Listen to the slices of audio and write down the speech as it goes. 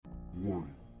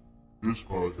Warning. This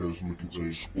podcast may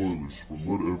contain spoilers from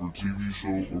whatever TV show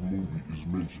or movie is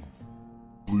mentioned.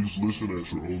 Please listen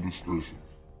at your own discretion.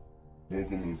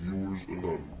 Welcome to Viewers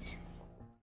Anonymous.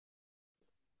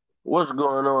 What's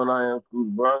going on? I am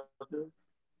Food Bronson.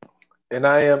 And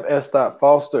I am S.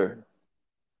 Foster.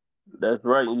 That's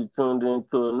right. You tuned in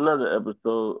to another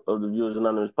episode of the Viewers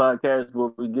Anonymous podcast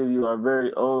where we give you our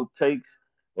very own takes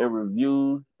and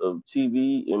reviews of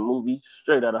TV and movies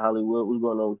straight out of Hollywood. What's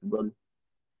going on with you, buddy?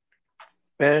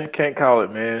 Man, can't call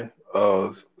it, man.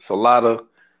 It's a lot of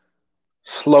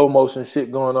slow motion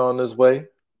shit going on this way,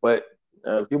 but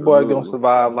your boy gonna Absolutely.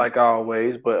 survive like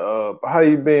always. But how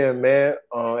you been, man?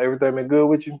 Everything been good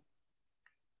with you?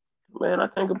 Man, I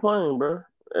can't complain, bro.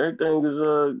 Everything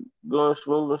is going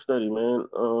smooth and steady, man.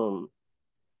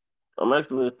 I'm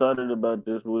actually excited about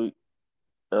this week.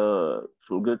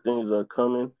 Some good things are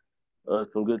coming.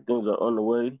 Some good things are on the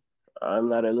way. I'm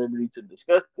not at liberty to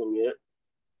discuss them yet.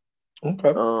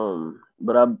 Okay.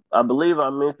 But I believe I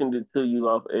mentioned it to you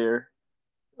off air.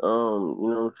 You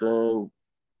know what I'm saying?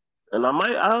 And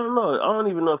I don't know. I don't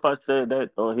even know if I said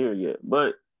that on here yet.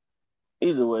 But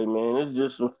either way, man, it's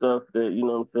just some stuff that, you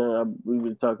know what I'm saying, we've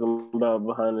been talking about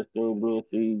behind the scenes, me and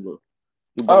Steve. He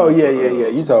brought Oh up yeah.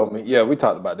 You told me. Yeah, we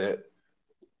talked about that.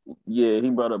 he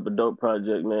brought up a dope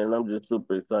project, man, and I'm just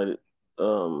super excited.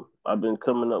 I've been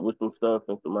coming up with some stuff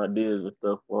and some ideas and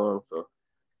stuff for him. So,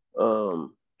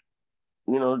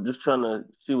 just trying to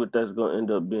see what that's gonna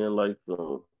end up being like.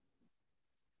 So,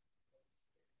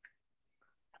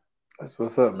 That's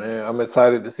what's up, man. I'm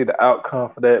excited to see the outcome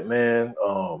for that, man.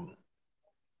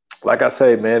 Like I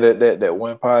say, man, that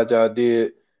one pod y'all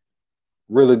did,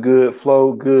 really good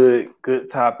flow, good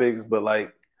topics, but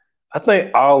like I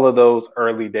think all of those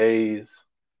early days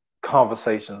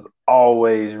conversations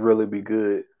always really be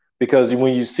good because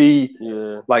when you see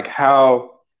yeah, like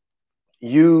how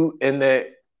you in that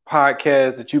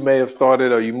podcast that you may have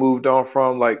started or you moved on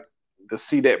from, like to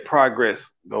see that progress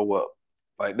go up,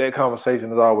 like that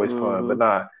conversation is always fun. But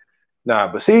mm-hmm.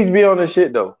 but Siege be on this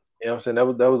shit though. You know what I'm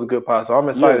saying? That was a good pod. So I'm Yeah,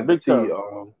 excited to big see.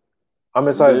 time, I'm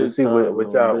excited to big see time, what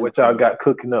man, y'all big what y'all time. got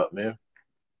cooking up, man.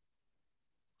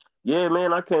 Yeah,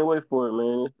 man, I can't wait for it,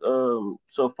 man.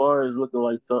 So far it's looking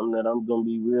like something that I'm gonna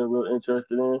be real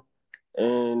interested in,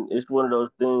 and it's one of those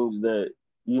things that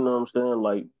you know what I'm saying,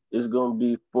 like it's gonna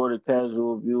be for the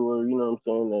casual viewer. You know what I'm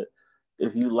saying, that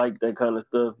if you like that kind of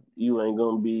stuff, you ain't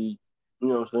gonna be, you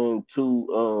know what I'm saying,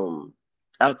 too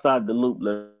outside the loop.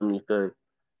 Let me say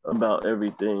about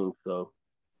everything. So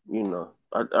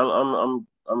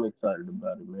I'm excited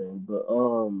about it, man. But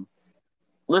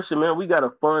listen, man, we got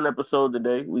a fun episode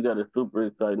today. We got a super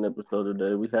exciting episode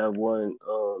today. We have one,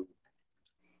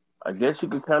 I guess you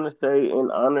could kind of say,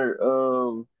 in honor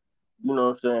of, you know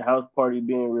what I'm saying, House Party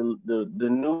being the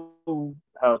new House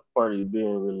Party being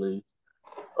released.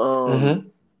 Um, Mm-hmm.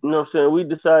 you know what I'm saying? We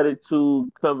decided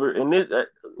to cover, and this,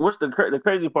 the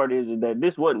crazy part is that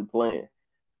this wasn't planned.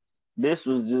 This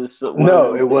was just one of No,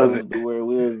 them it wasn't. things to where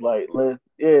we was like,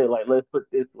 let's put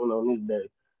this one on this day.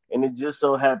 And it just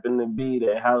so happened to be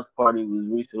that House Party was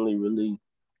recently released.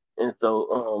 And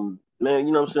so, man,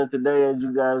 you know what I'm saying? Today, as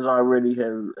you guys already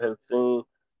have seen,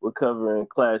 we're covering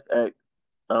Class Act.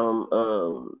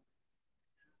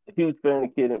 A huge fan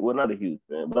of Kid and well, not a huge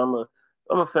fan, but I'm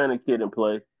a fan of Kid and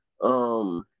Play.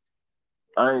 Um,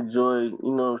 I enjoy, you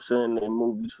know what I'm saying, their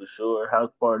movies for sure.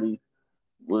 House Party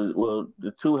was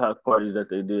the two house parties that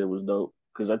they did was dope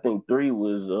because I think three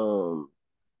was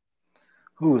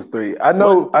Who was three? I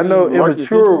know. wasn't I three know. Marcus Immature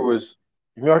Houston. was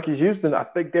Marcus Houston. I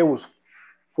think there was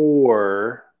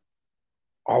four,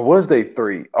 or was they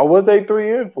three? Or was they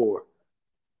three and four?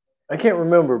 I can't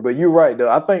remember. But you're right though.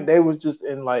 I think they was just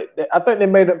in like. I think they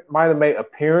might have made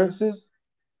appearances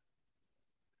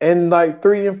in like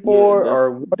three and Yeah, four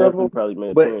or definitely whatever. probably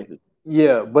made But appearances.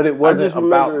 yeah, but it I wasn't just about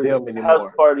remember them House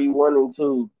anymore. Party 1 and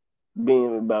 2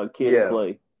 being about Kid and Yeah.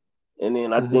 Play, and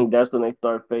then I Hmm. think that's when they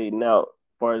start fading out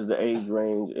as far as the age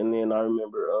range. And then I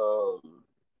remember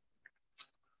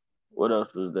what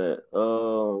else was that?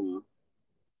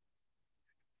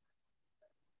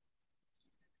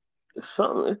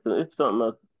 It's something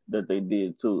else that they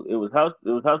did too. It was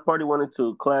House Party 1 and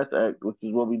 2, Class Act, which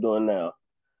is what we're doing now.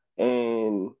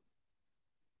 And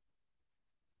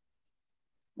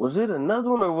was it another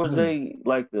one or was Hmm. they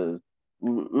like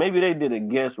maybe they did a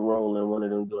guest role in one of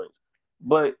them joints.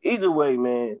 But either way,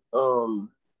 man,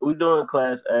 we doing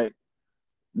Class Act.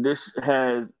 This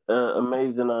has an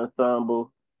amazing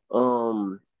ensemble.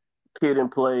 Um, Kid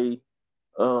and Play,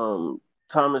 um,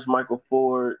 Thomas Michael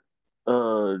Ford,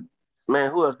 uh,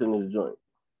 man, who else in this joint?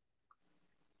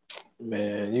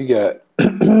 Man, you got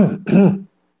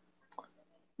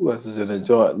Who else is in the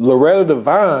joint? Loretta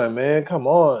Devine, man, come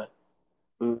on.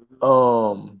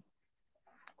 Mhm.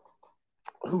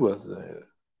 Who else is in here?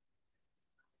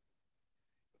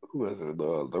 Who else?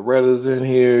 Loretta's in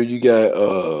here. You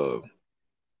got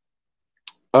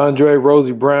Andre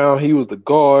Rosie Brown. He was the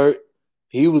guard.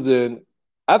 He was in.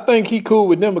 I think he cool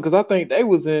with them because I think they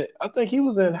was in. I think he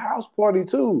was in House Party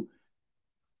too.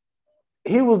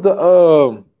 He was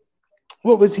the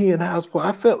What was he in House Party?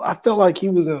 I felt like he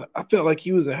was in. I felt like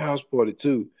he was in House Party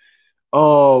too.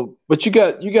 But you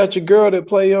got your girl that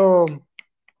play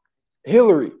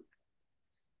Hillary.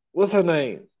 What's her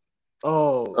name?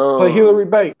 Play Hillary Um.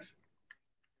 Banks.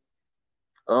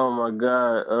 Oh my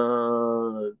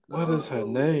God. What is her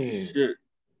name? Shit.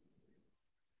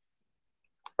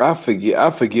 I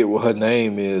forget what her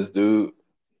name is, dude.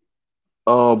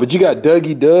 But you got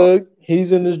Dougie Doug.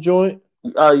 He's in this joint.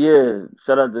 Oh yeah.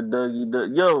 Shout out to Dougie.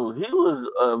 Doug. Yo, he was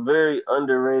a very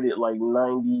underrated like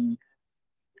 '90s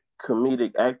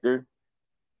comedic actor.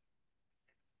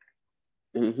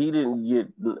 He didn't get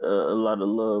a lot of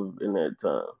love in that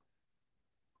time.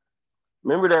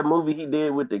 Remember that movie he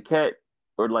did with the cat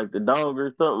or like the dog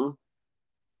or something?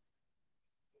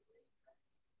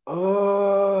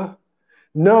 Uh,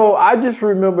 no, I just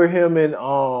remember him in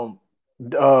Cool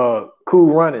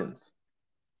Runnings.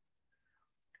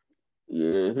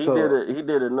 Yeah, So, he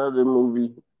did another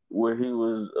movie where he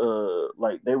was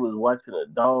like they was watching a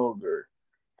dog or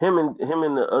him and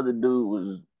the other dude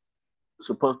was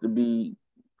supposed to be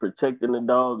protecting the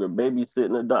dog or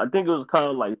babysitting the dog. I think it was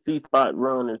called like C Spot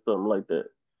Run or something like that.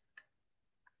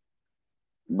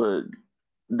 But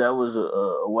that was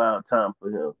a wild time for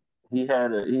him. He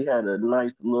had a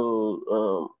nice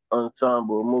little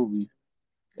ensemble of movies,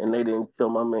 and they didn't show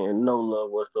my man no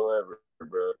love whatsoever,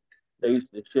 bro. They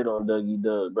used to shit on Dougie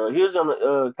Doug, bro. He was on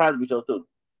the Cosby Show too.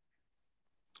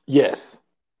 yes,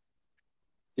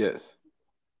 yes.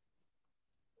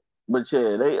 But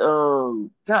yeah, they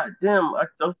god damn,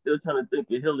 I'm still trying to think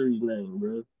of Hillary's name,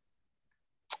 bro.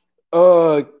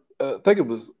 Uh, I think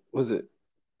was it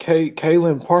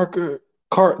Kaylin Parker?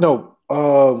 No,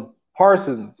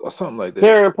 Parsons or something like that.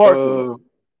 Karen Parsons.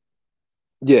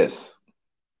 Yes.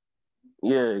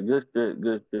 Yeah, good shit,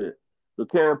 good shit. So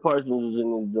Karen Parsons was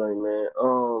in this joint,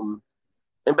 man.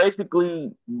 And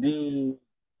basically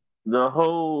the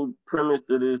whole premise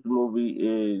of this movie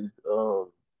is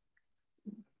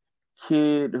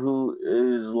kid who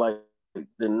is like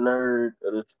the nerd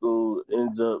of the school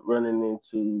ends up running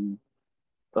into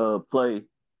play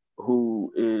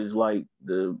who is like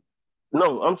the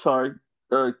no, I'm sorry.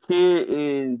 Kid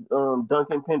is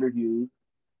Duncan Penderhughes.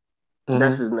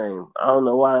 That's Hmm. his name. I don't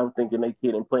know why I'm thinking they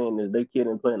kid and playing this. They kid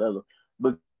and playing other.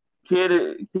 But kid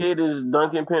is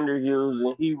Duncan Penderhughes,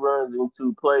 and he runs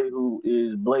into play who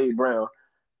is Blade Brown,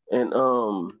 and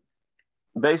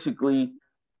basically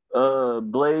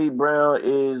Blade Brown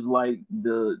is like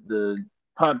the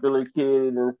popular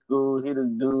kid in school. He the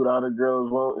dude all the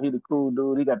girls want. He the cool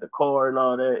dude. He got the car and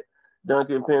all that.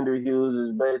 Duncan Pender Hughes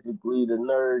is basically the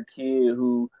nerd kid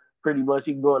who pretty much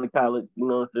he going to college. You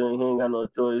know what I'm saying? He ain't got no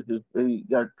choice. He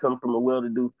got to come from a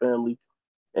well-to-do family,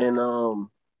 and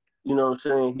you know what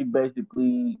I'm saying? He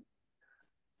basically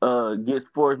gets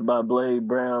forced by Blade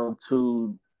Brown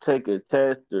to take a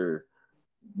test or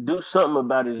do something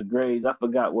about his grades. I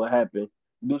forgot what happened.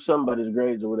 Do something about his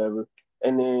grades or whatever.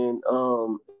 And then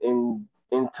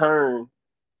in turn,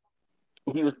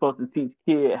 he was supposed to teach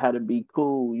kid how to be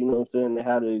cool, you know what I'm saying, and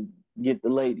how to get the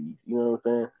ladies, you know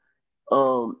what I'm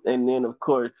saying? And then of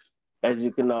course, as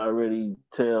you can already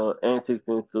tell, antics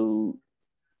ensued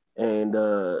and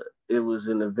it was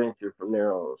an adventure from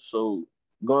there on. So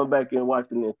going back and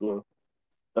watching this one,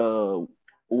 uh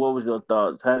what was your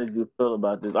thoughts? How did you feel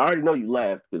about this? I already know you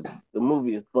laughed because the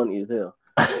movie is funny as hell.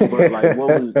 But like,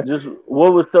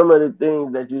 what was some of the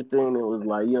things that you seen and was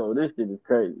like, yo, this shit is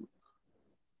crazy.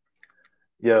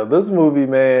 Yeah, this movie,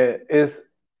 man, is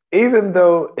even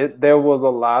though there was a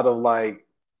lot of like,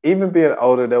 even being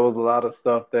older, there was a lot of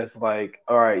stuff that's like,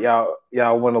 all right,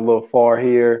 y'all went a little far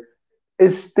here.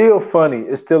 It's still funny.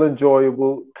 It's still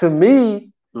enjoyable. To me,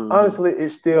 Mm-hmm. honestly, it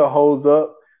still holds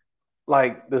up.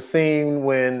 Like the scene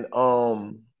when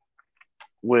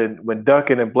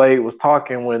Duncan and Blade was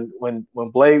talking, when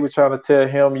Blade was trying to tell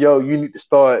him, yo, you need to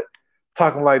start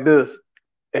talking like this.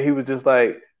 And he was just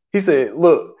like, he said,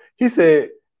 look, he said,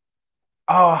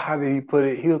 oh, how did he put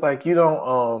it? He was like, you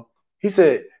don't he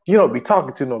said, you don't be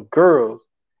talking to no girls.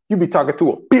 You be talking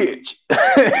to a bitch.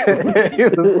 and he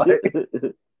was like,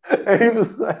 and he was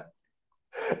like,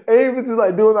 and he was just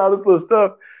like doing all this little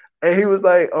stuff. And he was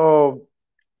like,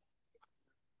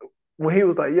 when he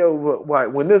was like, yo, why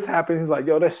when this happened, he's like,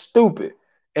 yo, that's stupid.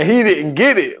 And he didn't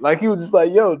get it. Like he was just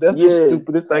like, "Yo, that's the Yeah.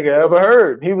 stupidest thing I ever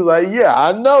heard." He was like, "Yeah,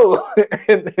 I know."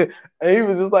 and he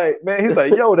was just like, "Man," he's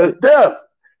like, "Yo, that's deaf."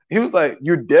 He was like,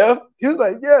 "You're deaf?" He was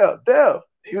like, "Yeah, deaf."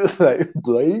 He was like,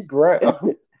 "Blade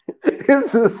Brown." He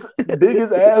was just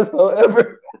biggest asshole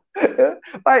ever.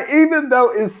 Like even though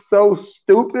it's so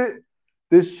stupid,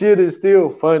 this shit is still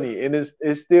funny and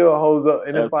it still holds up.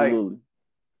 And it's like, Absolutely.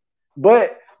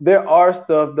 but there are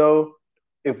stuff though.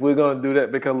 If we're gonna do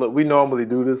that, because look, we normally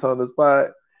do this on the spot.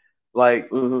 Like,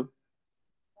 Mm-hmm.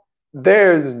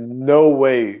 there's no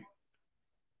way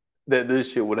that this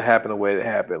shit would happen the way it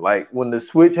happened. Like when the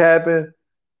switch happened,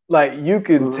 like you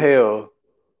can Mm-hmm. tell,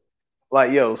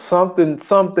 like yo, something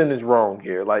is wrong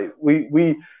here. Like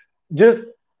we just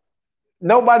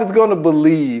nobody's gonna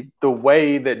believe the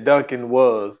way that Duncan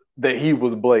was that he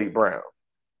was Blade Brown.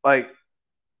 Like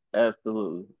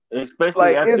Absolutely. Especially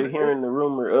like after hearing the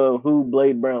rumor of who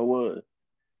Blade Brown was.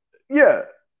 yeah,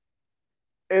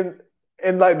 and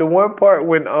like the one part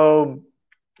when I'm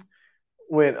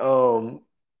trying,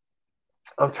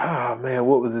 oh, man,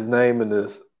 what was his name in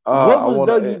this? What I was want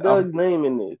to. Dougie Doug's name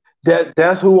in this?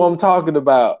 That's who I'm talking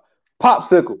about.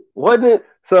 Popsicle. Wasn't it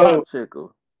So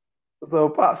Popsicle?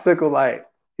 Popsicle, like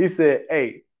he said,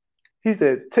 hey,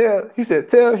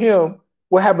 tell him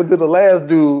what happened to the last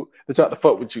dude that tried to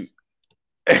fuck with you.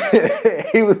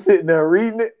 He was sitting there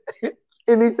reading it,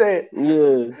 and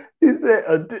Yeah. he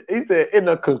said in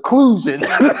a conclusion.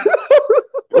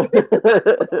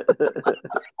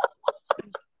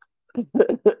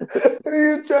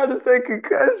 You trying to say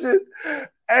concussion?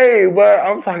 Hey, but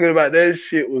I'm talking about that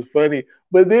shit was funny.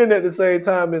 But then at the same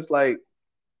time, it's like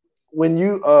when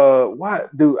you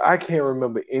what dude, I can't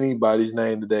remember anybody's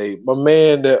name today. My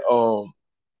man that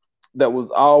was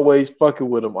always fucking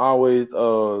with him, always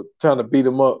trying to beat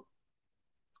him up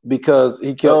because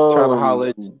he kept trying to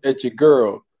holler at your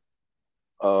girl.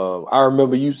 I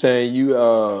remember you saying you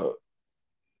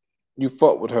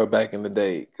fucked with her back in the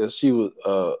day because she was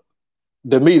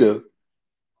Demeter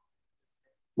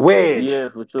Wedge. Yeah,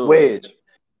 for sure. Wedge.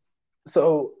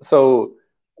 So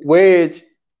Wedge,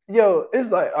 yo, it's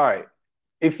like, all right,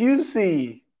 if you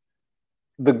see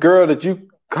the girl that you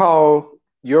call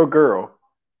your girl,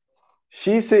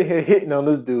 she sit here hitting on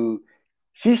this dude.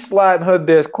 She's sliding her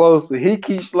desk closer. He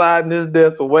keeps sliding his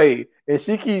desk away, and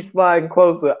she keeps sliding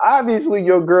closer. Obviously,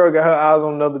 your girl got her eyes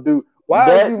on another dude.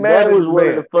 Why are you mad at was this one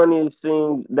man? of the funniest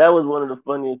scenes. That was one of the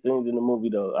funniest scenes in the movie,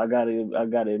 though. I gotta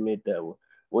admit that one.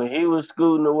 When he was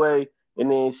scooting away, and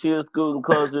then she was scooting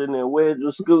closer, and then Wedge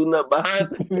was scooting up behind.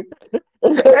 Hey,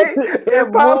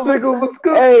 and Popsicle was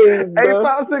scooting. Hey, bro.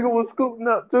 Popsicle was scooting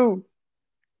up too.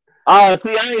 Oh,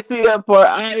 see, I ain't see that part.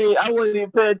 I wasn't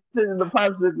even paying attention to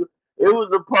Popsicle. It was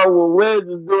the part where Wedge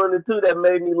was doing it too that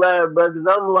made me laugh, bro. Because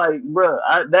I'm like, bro,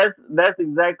 that's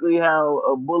exactly how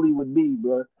a bully would be,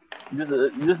 bro. Just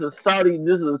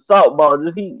a salt ball.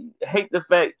 Just he hate the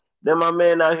fact that my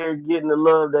man out here getting the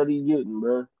love that he getting,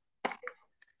 bro.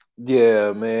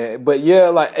 Yeah, man. But yeah,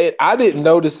 like I didn't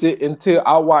notice it until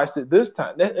I watched it this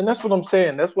time. And that's what I'm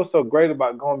saying. That's what's so great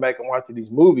about going back and watching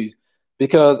these movies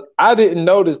because I didn't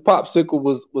notice Popsicle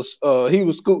was he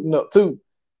was scooting up too.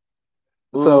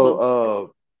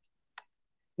 So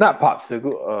not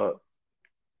Popsicle.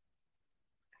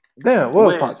 Damn, what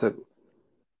was Popsicle?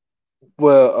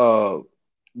 Well,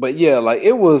 but yeah, like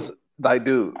it was like,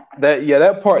 dude,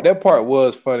 that part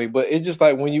was funny, but it's just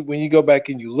like when you go back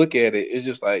and you look at it, it's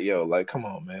just like, yo, like come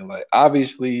on, man, like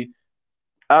obviously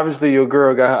your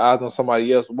girl got her eyes on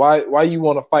somebody else. Why you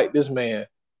want to fight this man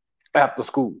after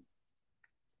school?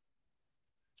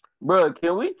 Bro,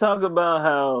 can we talk about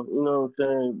how, you know what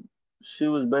I'm saying, she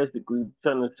was basically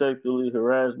trying to sexually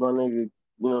harass my nigga, you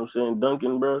know what I'm saying,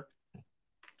 Duncan, bro?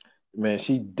 Man,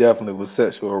 she definitely was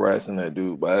sexual harassing that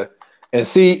dude, but and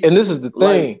see, and this is the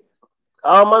thing. Like,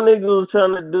 all my nigga was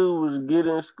trying to do was get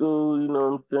in school, you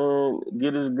know what I'm saying,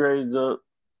 get his grades up,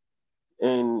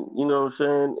 and you know what I'm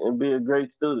saying, and be a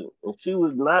great student. And she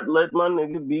was not letting my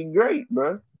nigga be great,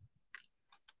 bro.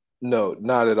 No,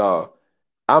 not at all.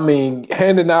 I mean,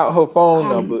 handing out her phone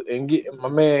number and getting my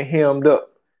man hemmed up.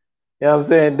 You know what I'm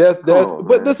saying? That's on,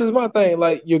 but man. this is my thing.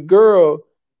 Like your girl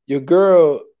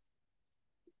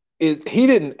is he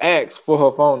didn't ask for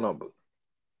her phone number.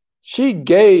 She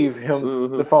gave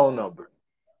him the phone number.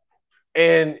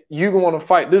 And you want to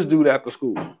fight this dude after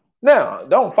school. Now,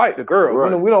 don't fight the girl.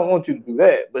 Right. We don't want you to do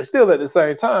that. But still at the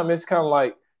same time, it's kind of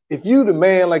like if you the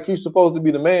man like you're supposed to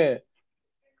be the man,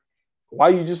 why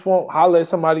you just won't holler at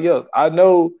somebody else? I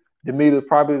know Demeter's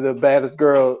probably the baddest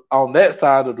girl on that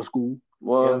side of the school.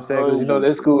 Well, you know what I'm saying? Because you know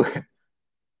that school.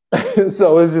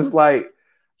 So it's just like,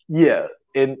 yeah.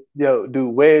 And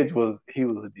dude, Wedge was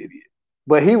an idiot.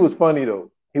 But he was funny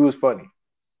though. He was funny.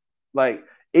 Like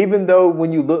even though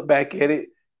when you look back at it,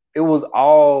 it was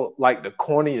all like the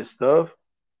corniest stuff.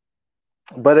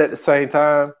 But at the same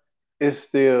time, it's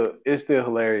still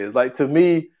hilarious. Like to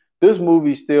me, this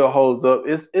movie still holds up.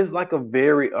 It's like a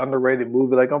very underrated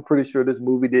movie. Like I'm pretty sure this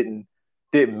movie didn't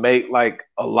make like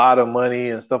a lot of money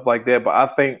and stuff like that. But I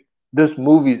think this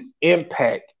movie's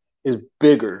impact is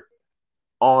bigger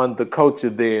on the culture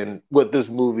than what this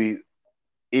movie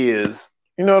is.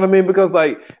 You know what I mean? Because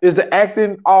like, is the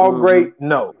acting all Mm-hmm. great?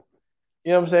 No.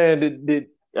 You know what I'm saying? Did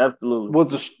Absolutely.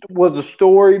 was the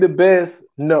story the best?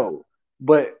 No.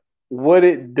 But what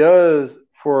it does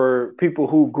for people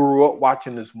who grew up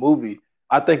watching this movie,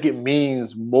 I think it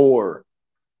means more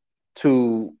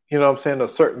to, you know what I'm saying, a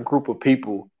certain group of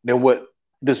people than what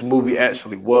this movie Mm-hmm.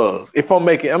 actually was. If I'm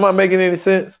making am I making any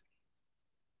sense?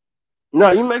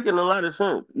 No, you're making a lot of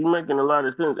sense. You're making a lot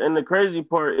of sense. And the crazy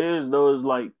part is though is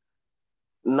like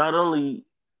not only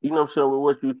you know what I'm saying with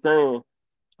what you're saying,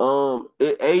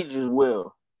 it ages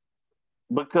well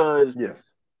because Yes.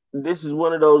 this is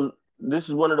one of those this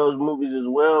is one of those movies as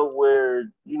well where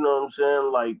you know what I'm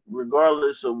saying like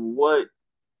regardless of what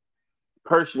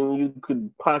person you could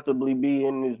possibly be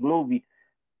in this movie,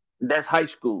 that's high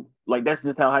school. Like that's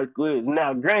just how high school is.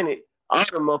 Now, granted, all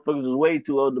the motherfuckers is way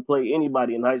too old to play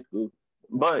anybody in high school,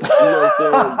 but you know what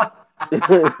I'm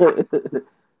saying.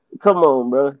 Come on,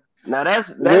 bro. Now that's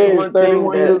Reg, one thing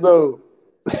 31 that years old.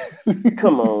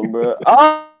 come on, bro.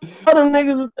 All them niggas,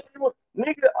 nigga, all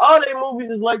they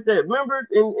movies is like that. Remember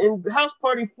in House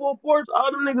Party Full Force,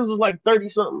 all them niggas was like 30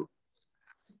 something.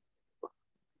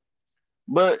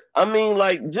 But I mean,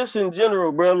 like just in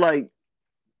general, bro, like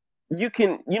you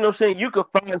can, you know what I'm saying, you could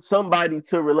find somebody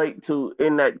to relate to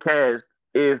in that cast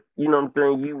if, you know what I'm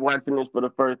saying, you watching this for the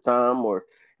first time or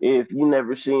if you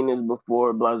never seen this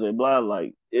before, blah, blah, blah.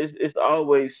 Like, it's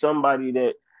always somebody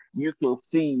that you can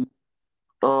see,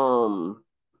 um,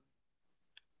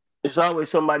 it's always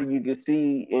somebody you can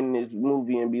see in this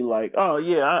movie and be like, oh,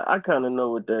 yeah, I kind of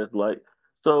know what that's like.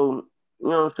 So, you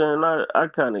know what I'm saying, I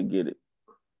kind of get it.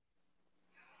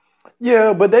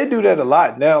 Yeah, but they do that a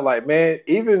lot now. Like, man,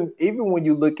 even when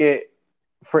you look at,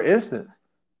 for instance,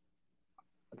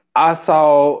 I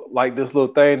saw like this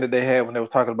little thing that they had when they were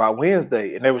talking about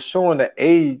Wednesday, and they were showing the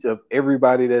age of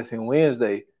everybody that's in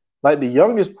Wednesday. Like the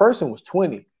youngest person was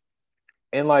 20,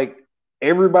 and like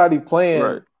everybody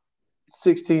playing Right.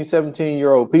 16,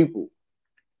 17-year-old people.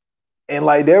 And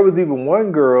like there was even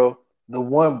one girl, the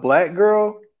one black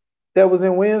girl that was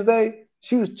in Wednesday,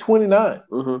 she was 29.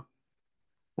 Mm-hmm.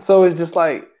 So it's just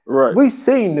like Right. we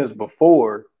seen this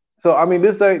before. So I mean,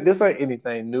 this ain't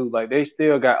anything new. Like they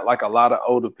still got like a lot of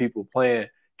older people playing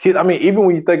kids. I mean, even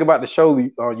when you think about the show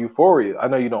on Euphoria, I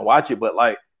know you don't watch it, but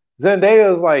like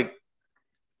Zendaya is like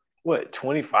what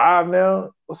 25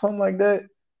 now or something like that,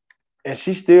 and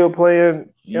she's still playing.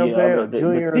 You know what I'm Yeah, I saying? A bet that.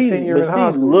 junior or senior But in she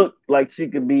high school. looked like she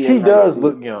could be She in high does school.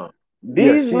 look young.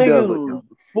 Yeah, These she does niggas look was young.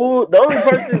 full. The only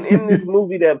person in this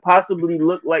movie that possibly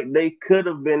looked like they could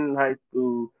have been in high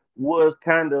school was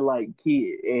kind of like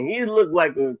kid, and he looked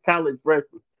like a college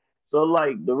freshman. So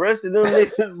like the rest of them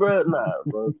niggas, bro, nah,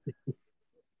 bro,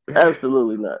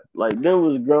 absolutely not. Like them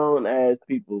was grown ass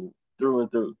people through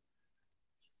and through.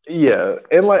 Yeah,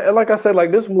 and like I said,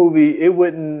 like this movie, it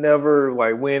wouldn't never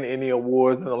like win any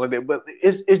awards and all like that. But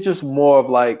it's just more of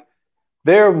like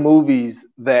there are movies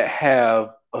that have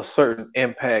a certain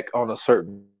impact on a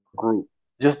certain group,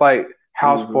 just like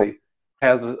House Hmm. Party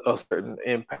has a certain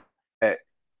impact.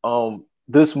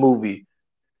 This movie,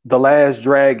 The Last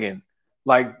Dragon,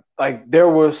 like there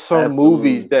were some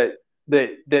movies Absolutely. that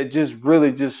just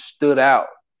really just stood out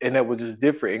and that was just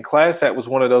different. And Class Act was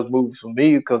one of those movies for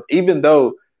me because even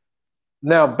though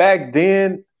now back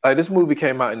then, like this movie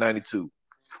came out in '92.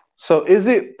 So is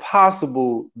it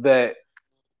possible that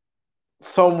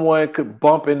someone could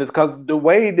bump in this? Because the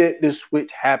way that this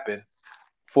switch happened,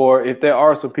 for if there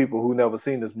are some people who never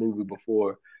seen this movie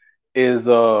before, is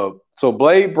so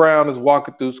Blade Brown is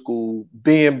walking through school,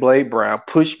 being Blade Brown,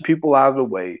 pushing people out of the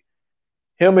way.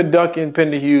 Him and Duncan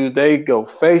Penderhughes, they go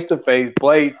face to face.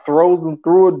 Blade throws him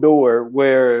through a door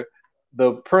where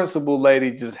the principal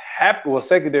lady just happened, well,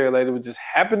 secondary lady would just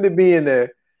happen to be in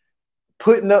there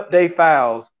putting up their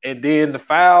files, and then the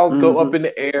files go up Hmm. in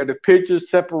the air, the pictures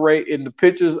separate, and the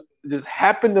pictures just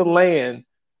happen to land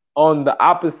on the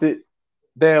opposite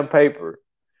damn paper.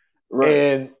 Right.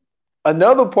 And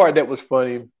another part that was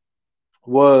funny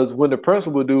was when the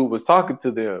principal dude was talking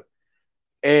to them,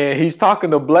 and he's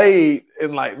talking to Blade,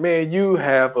 and like, man, you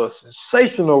have a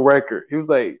sensational record. He was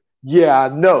like, yeah, I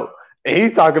know. And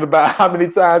he's talking about how many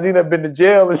times he done been to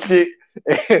jail and shit.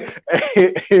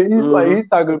 And he's like, Hmm. he's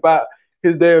talking about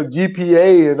his damn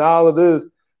GPA and all of this.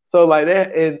 So like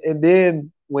that, and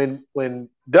then when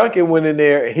Duncan went in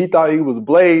there and he thought he was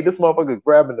Blade, this motherfucker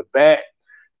grabbing the back.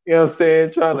 You know what I'm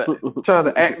saying? Trying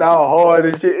to act all hard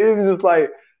and shit. It was just like,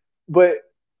 but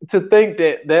to think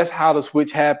that that's how the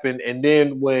switch happened, and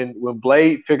then when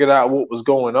Blade figured out what was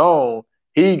going on,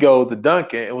 he goes to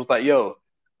Duncan and was like, "Yo,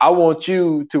 I want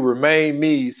you to remain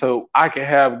me so I can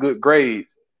have good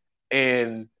grades."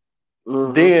 And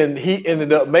then he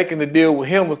ended up making the deal with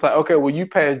him. Was like, "Okay, well, you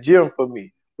pass gym for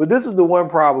me." But this is the one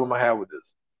problem I have with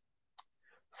this.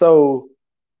 So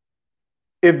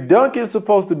if Duncan's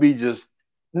supposed to be just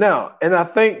now, and I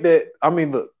think that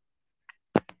look,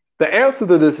 the answer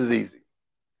to this is easy.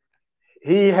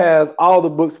 He has all the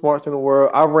book smarts in the world.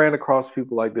 I've ran across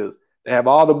people like this. They have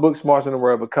all the book smarts in the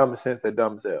world, but common sense, they're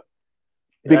dumb as hell.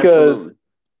 Because Absolutely.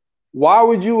 Why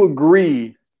would you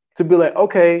agree to be like,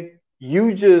 okay,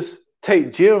 you just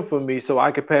take gym for me so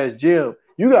I can pass gym?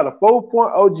 You got a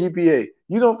 4.0 GPA.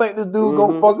 You don't think this dude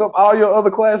gonna fuck up all your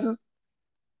other classes?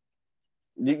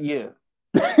 Yeah.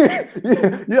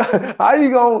 Yeah. How you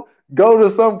gonna go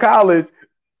to some college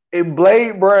and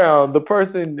Blade Brown, the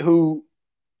person who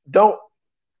don't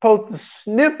supposed to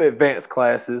sniff advanced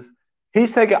classes,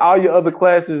 he's taking all your other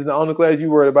classes, and the only class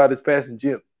you worried about is passing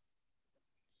gym.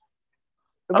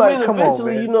 It's I mean,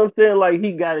 eventually, on, you know what I'm saying? Like,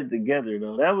 he got it together,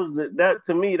 though. That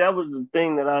to me, that was the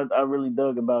thing that I really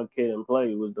dug about Kid and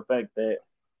Play, was the fact that,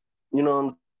 you know what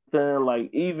I'm saying?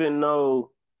 Like, even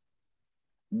though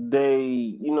they,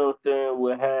 you know what I'm saying,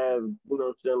 would have, you know what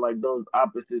I'm saying, like those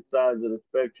opposite sides of the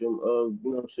spectrum of, you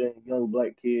know what I'm saying, young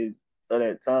black kids at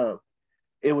that time,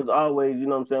 it was always, you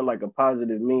know what I'm saying, like a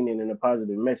positive meaning and a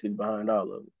positive message behind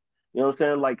all of it. You know what I'm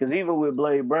saying? Like, because even with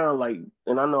Blade Brown, like,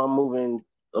 and I know I'm moving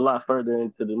a lot further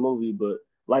into the movie, but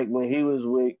like when he was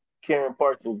with Karen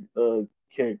Parsons'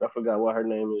 character, I forgot what her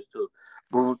name is too,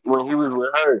 but when he was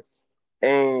with her,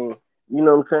 and you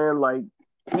know what I'm saying, like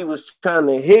he was trying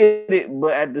to hit it,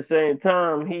 but at the same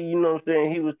time, he, you know what I'm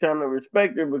saying, he was trying to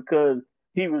respect her because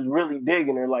he was really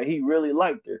digging her, like he really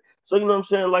liked her. So you know what I'm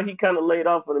saying, like he kind of laid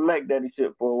off of the Mac Daddy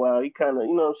shit for a while. He kind of,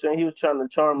 you know what I'm saying, he was trying to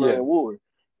charm her and woo her.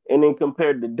 And then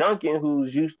compared to Duncan,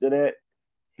 who's used to that,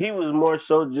 he was more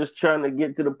so just trying to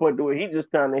get to the point where he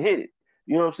just trying to hit it.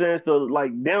 You know what I'm saying? So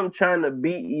like them trying to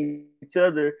beat each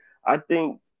other, I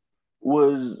think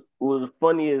was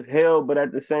funny as hell, but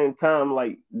at the same time,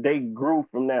 like they grew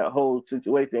from that whole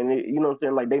situation. And it, you know what I'm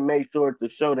saying? Like they made sure to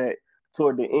show that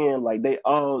toward the end, like they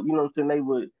all, you know what I'm saying, they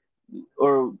would,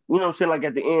 or you know what I'm saying, like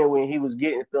at the end when he was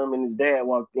getting some and his dad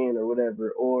walked in or whatever,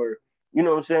 or you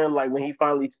know what I'm saying, like when he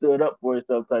finally stood up for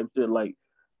himself type shit, like,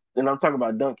 and I'm talking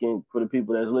about Duncan for the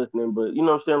people that's listening, but you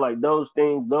know what I'm saying, like those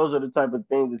things, those are the type of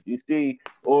things that you see,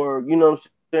 or you know what I'm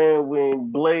saying,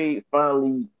 when Blade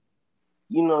finally,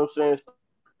 you know what I'm saying,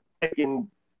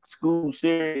 taking school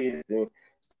serious and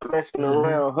messing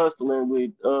around, hustling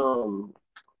with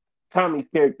Tommy's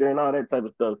character and all that type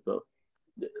of stuff. So,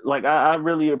 like, I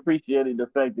really appreciated the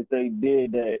fact that they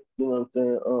did that. You know what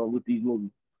I'm saying? With these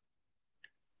movies.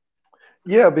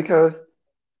 Yeah, because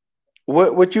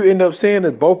what you end up seeing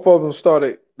is both of them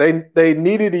started. They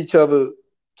needed each other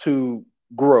to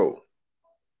grow,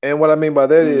 and what I mean by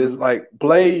that is like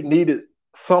Blade needed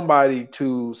somebody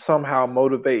to somehow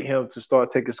motivate him to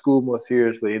start taking school more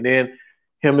seriously, and then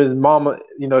him and his mama,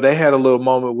 you know, they had a little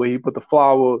moment where he put the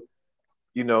flower,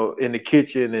 you know, in the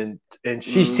kitchen, and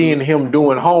she's seeing him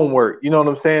doing homework. You know what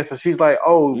I'm saying? So she's like,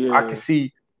 oh, yeah. I can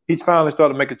see he's finally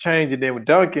starting to make a change. And then with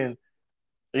Duncan,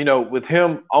 you know, with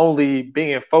him only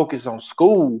being focused on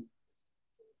school,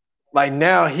 like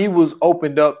now he was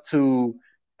opened up to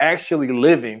actually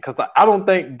living. Because I don't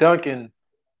think Duncan,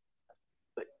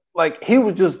 like he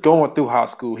was just going through high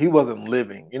school. He wasn't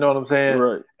living. You know what I'm saying?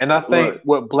 Right. And I think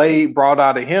what Blade brought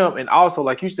out of him, and also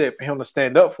like you said, for him to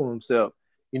stand up for himself.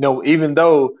 You know, even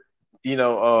though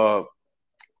Blade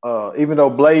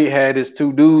had his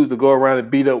two dudes to go around and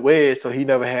beat up Wedge, so he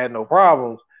never had no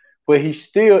problems, but he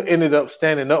still ended up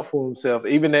standing up for himself.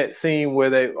 Even that scene where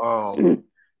they, oh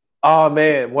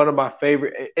man, one of my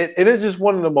favorite. It is just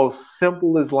one of the most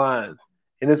simplest lines,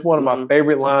 and it's one of my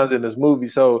favorite lines in this movie.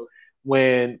 So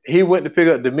when he went to pick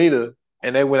up Demeter,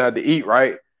 and they went out to eat,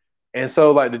 right? And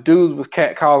so like the dudes was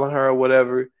catcalling her or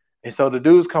whatever, and so the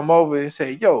dudes come over and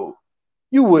say, "Yo,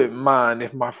 you wouldn't mind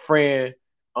if my friend,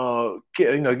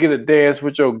 get a dance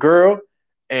with your girl?"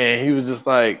 And he was just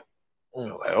like,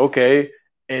 okay.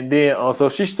 And then so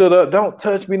she stood up, "Don't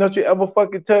touch me, don't you ever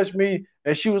fucking touch me."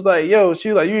 And she was like, "Yo," she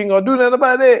was like, "You ain't gonna do nothing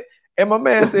about that." And my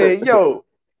man said, "Yo,"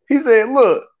 he said,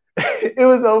 "Look," it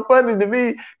was so funny to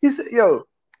me. He said, "Yo,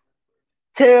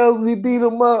 Tails, we beat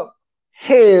him up.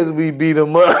 heads we beat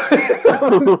them up.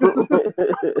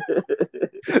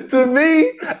 To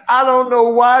me, I don't know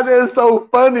why that's so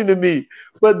funny to me,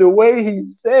 but the way he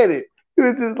said it, he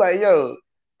was just like, "Yo,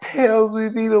 tails we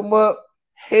beat them up,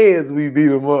 heads we beat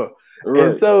them up."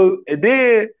 And Right. so, and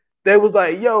then they was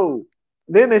like, "Yo,"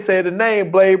 then they said the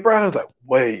name Blade Brown. I was like,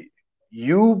 "Wait,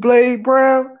 you Blade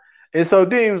Brown?" And so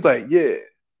then he was like, "Yeah,"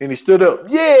 and he stood up,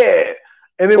 "Yeah."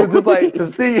 And it was just like to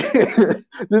see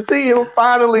to see him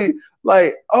finally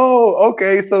like, oh,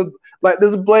 okay, so like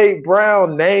this Blade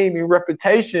Brown name and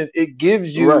reputation,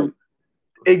 Right.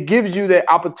 it gives you that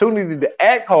opportunity to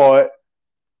act hard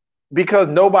because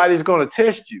nobody's gonna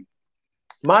test you.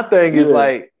 My thing is Yeah.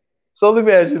 like, so let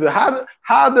me ask you this: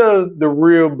 how does the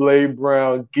real Blade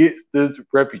Brown get this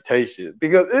reputation?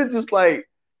 Because it's just like,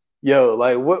 yo,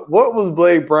 like what was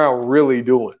Blade Brown really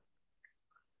doing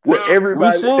to Well,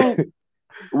 everybody?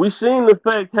 we seen the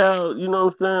fact how, you know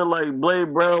what I'm saying, like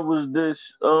Blade Brown was this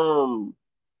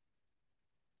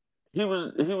he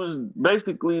was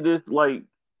basically this, like,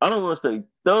 I don't want to say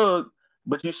thug,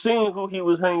 but you seen who he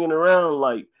was hanging around,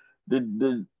 like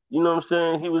the you know what I'm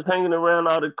saying, he was hanging around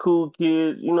all the cool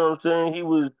kids, you know what I'm saying, he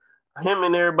was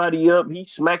hemming everybody up, he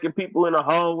smacking people in the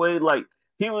hallway, like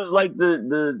he was like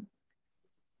the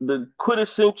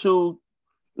quintessential,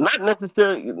 not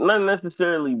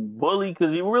necessarily bully,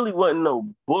 because he really wasn't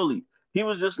no bully. He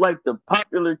was just like the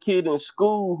popular kid in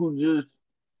school who just,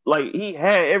 like, he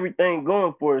had everything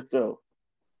going for himself.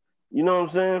 You know what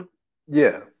I'm saying?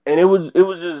 Yeah, And it was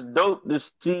just dope to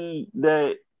see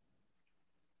that,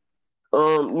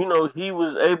 he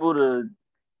was able to,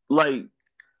 like,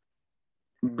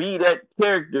 be that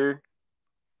character,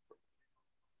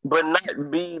 but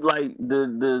not be like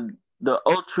the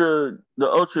ultra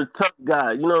tough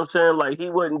guy. You know what I'm saying? Like, he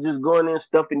wasn't just going in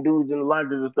stuffing dudes in the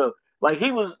lockers and stuff. Like,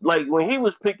 he was like, when he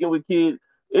was picking with kids,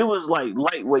 it was like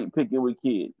lightweight picking with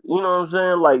kids. You know what I'm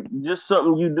saying? Like, just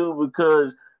something you do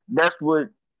because that's what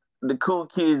the cool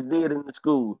kids did in the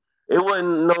school. It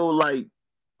wasn't no, like,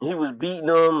 he was beating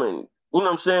them and, you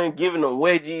know what I'm saying, giving them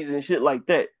wedgies and shit like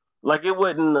that. Like, it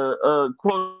wasn't a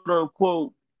quote unquote,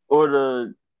 or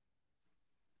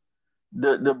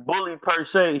the bully per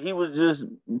se. He was just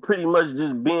pretty much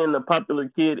just being a popular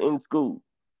kid in school.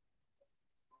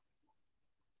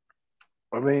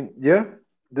 I mean, yeah,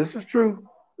 this is true.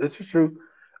 This is true.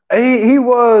 He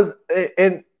was,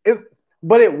 and it,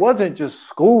 but it wasn't just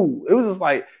school. It was just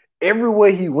like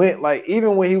everywhere he went. Like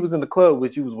even when he was in the club,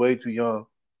 which he was way too young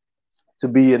to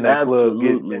be in that club,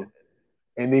 get Absolutely.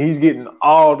 and then he's getting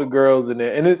all the girls in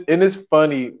there, and it's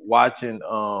funny watching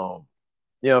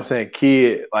you know what I'm saying,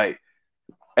 kid like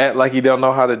act like he don't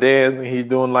know how to dance, and he's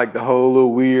doing like the whole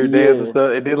little weird dance and Yeah.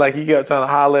 stuff, and then like he kept trying to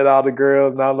holler at all the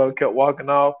girls, and all of them kept walking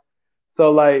off.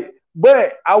 So like,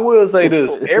 but I will say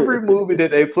this: every movie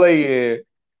that they play in,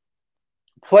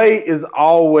 Play is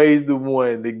always the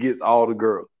one that gets all the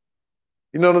girls.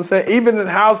 You know what I'm saying? Even in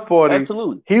House Party,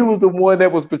 Absolutely. he was the one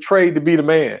that was portrayed to be the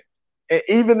man. And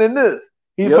even in this,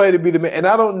 he Yep. played to be the man. And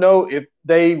I don't know if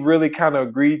they really kind of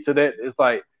agreed to that. It's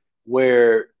like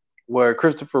where where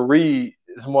Christopher Reed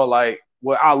is more like,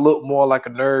 well, I look more like a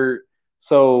nerd,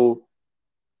 so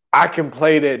I can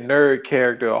play that nerd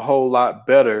character a whole lot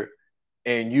better.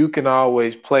 And you can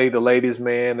always play the ladies'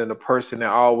 man and the person that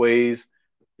always,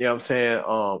 you know what I'm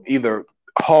saying, either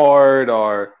hard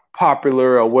or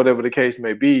popular or whatever the case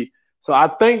may be. So I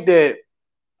think that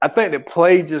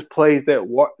Play just plays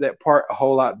that part a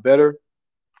whole lot better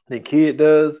than Kid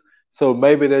does. So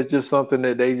maybe that's just something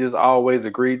that they just always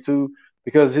agreed to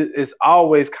because it's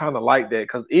always kind of like that.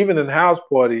 Because even in House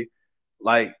Party,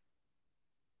 like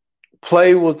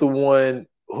Play was the one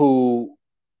who,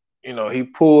 you know, he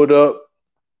pulled up.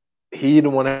 He the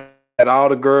one that had all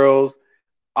the girls,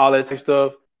 all that type of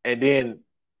stuff, and then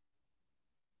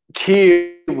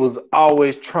Kid was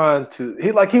always trying to. He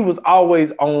was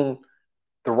always on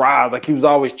the rise. Like he was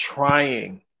always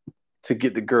trying to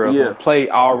get the girls when Yeah. Play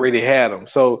already had them.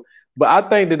 So, but I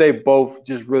think that they both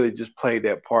just really just played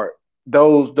that part.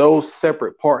 Those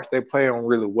separate parts they play on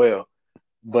really well.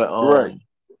 But Right.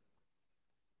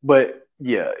 but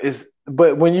yeah, it's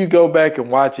but when you go back and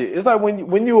watch it, it's like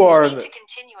when you are in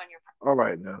all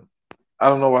right now. I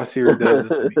don't know why Siri does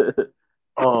this to me.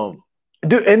 Um,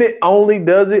 and it only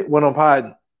does it when I'm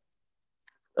hiding.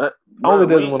 Only Bro,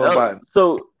 does it when I'm hiding.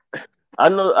 so I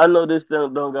know this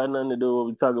don't got nothing to do with what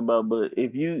we talk about, but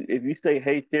if you say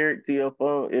 "Hey Derek" to your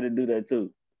phone, it'll do that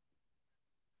too.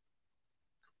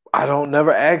 I don't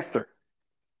never ask her.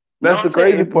 No, That's the I'm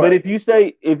saying, crazy but part. if you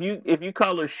say, if you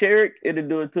call her Sherrick, it'll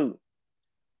do it too.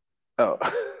 Oh.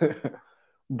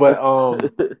 but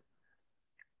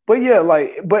but yeah,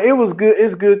 like but it was good.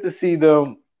 It's good to see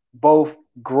them. both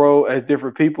grow as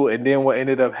different people, and then what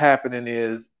ended up happening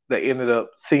is they ended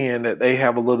up seeing that they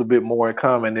have a little bit more in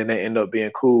common, and they end up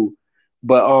being cool.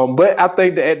 But I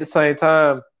think that at the same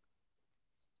time,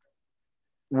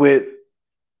 with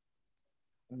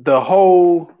the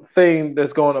whole thing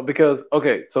that's going on, because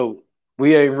okay, so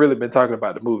we ain't really been talking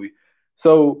about the movie.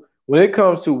 So when it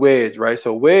comes to Wedge, right?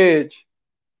 So Wedge,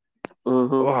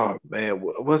 Mm-hmm. oh man,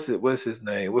 what's his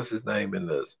name? What's his name in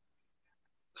this?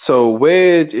 So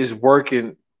Wedge is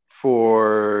working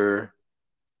for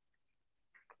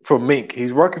for Mink.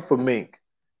 He's working for Mink.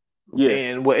 Yeah.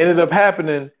 And what ended up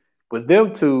happening with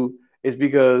them two is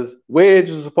because Wedge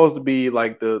is supposed to be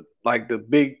like the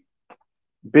big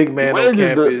man on Wedge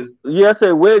is the campus. yeah. I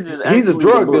say Wedge is He's a actually the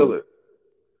drug bully. dealer.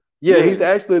 Yeah, Yeah. he's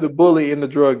actually the bully and the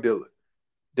drug dealer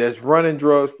that's running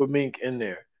drugs for Mink in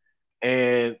there.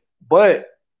 And but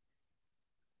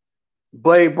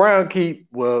Blade Brown keep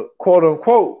well, quote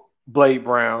unquote, Blade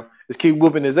Brown is keep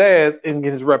whooping his ass and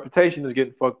his reputation is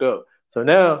getting fucked up. So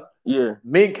now Yeah.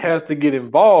 Mink has to get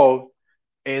involved,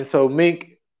 and so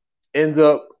Mink ends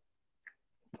up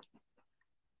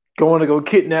going to go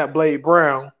kidnap Blade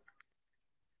Brown,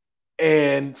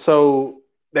 and so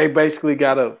they basically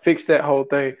got to fix that whole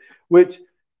thing. Which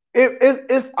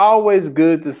it's always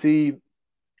good to see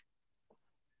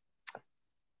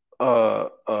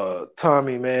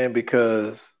Tommy, man,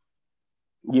 because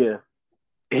Yeah.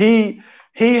 he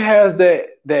he has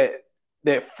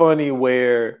that funny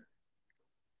where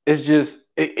it's just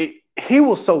he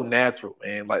was so natural,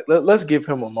 man. Like let's give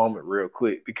him a moment real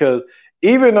quick because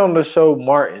even on the show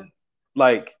Martin,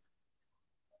 like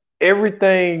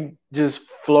everything just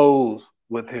flows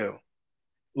with him.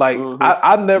 Like Mm-hmm.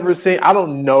 I've never seen. I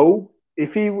don't know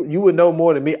if he. You would know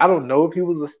more than me. I don't know if he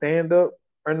was a stand up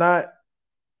or not.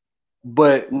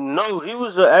 But No, he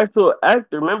was an actual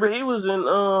actor. Remember, he was in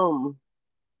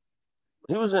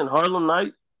Harlem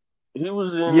Nights. He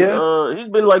was in yeah,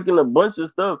 he's been like in a bunch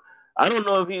of stuff. I don't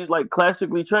know if he's like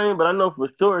classically trained, but I know for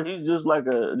sure he's just like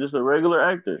a regular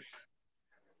actor.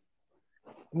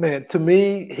 man. To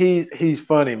me, he's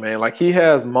funny, man. Like he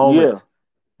has Yeah. moments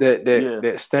Yeah.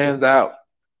 that stands out.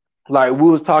 Like we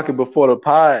was talking before the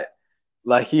pod.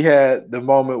 Like he had the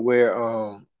moment where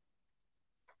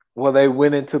they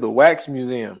went into the wax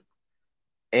museum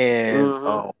and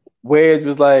Mm-hmm. Wedge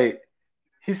was like,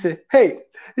 he said, "Hey,"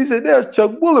 he said, "There's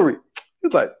Chuck Woolery."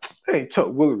 He's like, "Hey, Chuck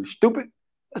Woolery, stupid.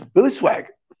 That's Billy Swagger."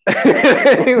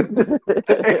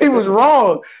 He was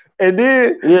wrong. And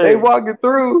then they Yeah. walking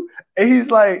through, and he's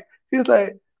like,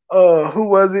 who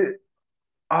was it?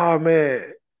 Oh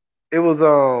man, it was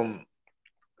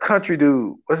country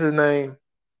dude. What's his name?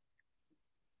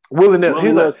 Willie Nelson.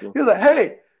 Willie Nelson. He was like,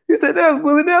 hey, he said that was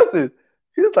Willie Nelson.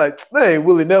 He was like, that ain't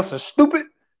Willie Nelson, stupid.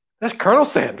 That's Colonel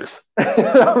Sanders.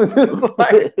 I was just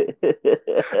like,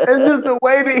 and just the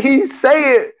way that he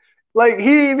say it, like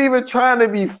he ain't even trying to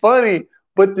be funny,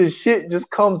 but the shit just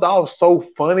comes off so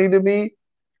funny to me.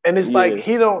 And it's like Yeah.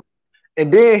 he don't.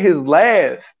 And then his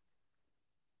laugh,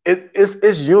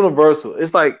 it's universal.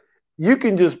 It's like you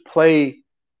can just play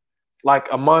like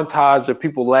a montage of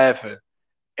people laughing,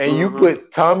 and you Mm-hmm.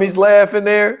 put Tommy's laugh in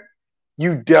there,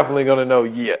 you definitely gonna know.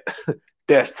 Yeah,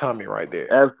 that's Tommy right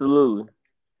there. Absolutely.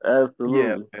 Yeah,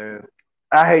 Absolutely. man.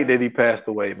 I hate that he passed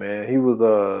away, man. He was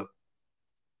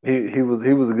he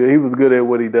was good at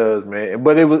what he does, man.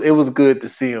 But it was good to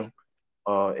see him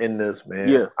in this, man.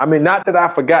 Yeah. I mean, not that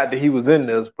I forgot that he was in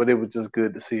this, but it was just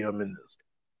good to see him in this.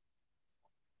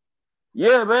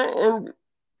 Yeah, man. And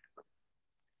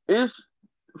it's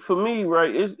for me,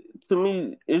 right? It's to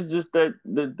me, it's just that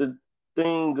the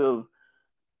thing of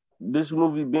this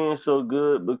movie being so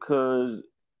good because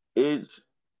it's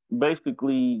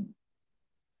basically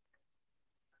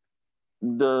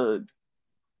the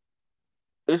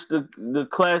the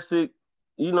classic,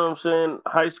 you know what I'm saying,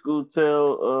 high school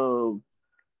tale of,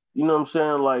 you know what I'm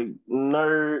saying, like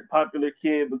nerd, popular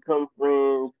kid become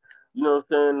friends, you know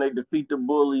what I'm saying, they defeat the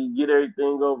bully, get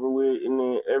everything over with, and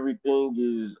then everything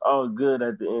is all good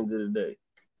at the end of the day.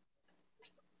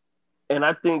 And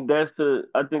I think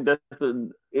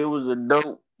it was a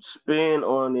dope spin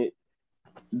on it,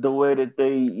 the way that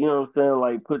they, you know what I'm saying,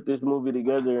 like put this movie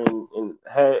together and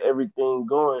had everything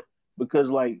going. Because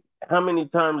like how many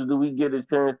times do we get a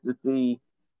chance to see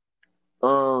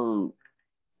um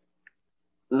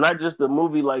not just a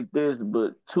movie like this,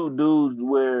 but two dudes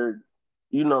where,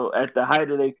 you know, at the height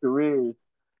of their careers,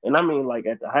 and I mean like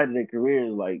at the height of their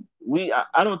careers, like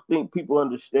I don't think people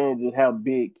understand just how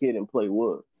big Kid and Play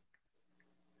was.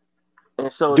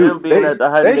 And so them Dude, being at the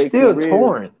height of they their still careers,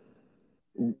 touring.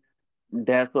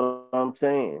 that's what I'm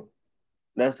saying.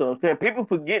 That's what I'm saying. People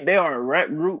forget they are a rap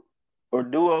group, or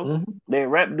duo. Mhm. They a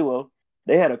rap duo.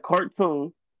 They had a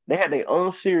cartoon. They had their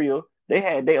own cereal. They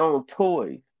had their own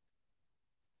toys.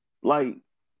 Like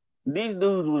these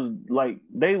dudes was like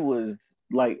they was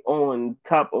like on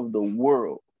top of the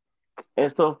world.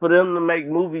 And so for them to make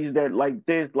movies that like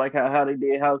this, like how they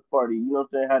did House Party, you know what I'm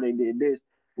saying? How they did this,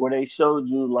 where they showed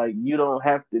you like you don't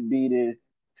have to be this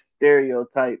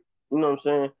stereotype, you know what I'm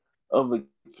saying, of a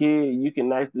kid. You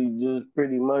can actually just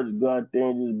pretty much go out there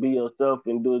and just be yourself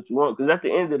and do what you want. Because at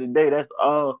the end of the day, that's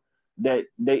all that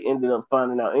they ended up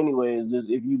finding out anyway. Is just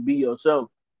if you be yourself,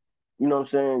 you know what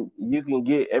I'm saying, you can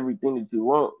get everything that you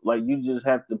want. Like you just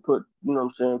have to put, you know what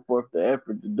I'm saying, forth the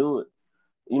effort to do it.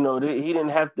 You know, he didn't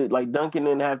have to like Duncan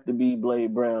didn't have to be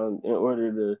Blade Brown in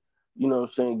order to, you know what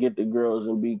I'm saying, get the girls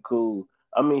and be cool.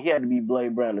 I mean, he had to be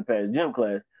Blade Brown to pass gym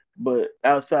class, but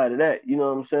outside of that, you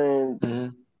know what I'm saying,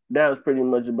 Mhm. that was pretty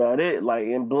much about it. Like,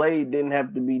 and Blade didn't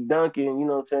have to be Duncan, you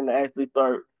know what I'm saying, to actually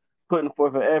start putting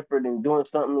forth an effort and doing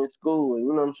something in school, and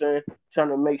you know what I'm saying, trying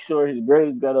to make sure his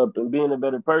grades got up and being a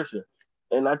better person.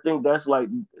 And I think that's like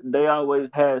they always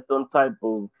had some type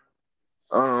of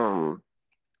um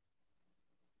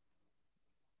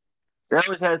they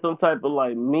always had some type of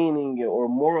like meaning or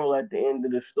moral at the end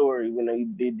of the story when they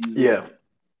did these Yeah. movies.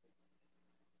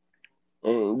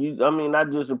 And you, I mean, I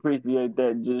just appreciate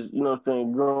that. Just you know, what I'm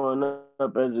saying, growing up as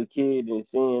a kid and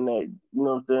seeing that, you know, what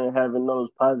I'm saying, having those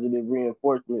positive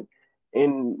reinforcements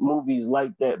in movies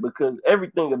like that because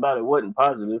everything about it wasn't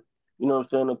positive. You know what I'm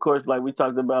saying? Of course, like we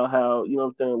talked about how you know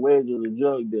what I'm saying, Wedge was a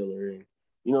drug dealer and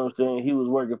you know what I'm saying, he was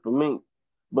working for Mink,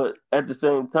 but at the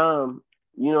same time,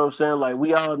 you know what I'm saying, like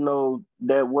we all know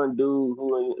that one dude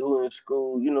who in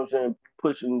school, you know what I'm saying,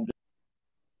 pushing.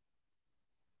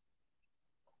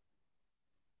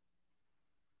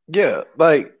 Yeah.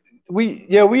 Like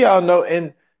we all know.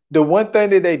 And the one thing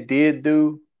that they did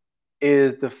do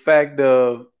is the fact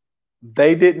of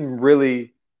they didn't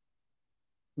really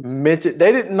they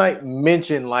didn't like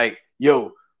mention like,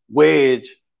 yo, Wedge,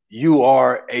 you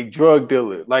are a drug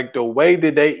dealer. Like the way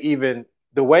that they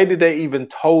even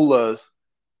told us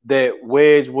that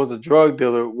Wedge was a drug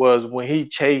dealer was when he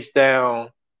chased down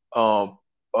um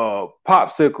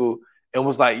Popsicle and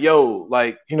was like, yo,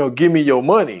 like, give me your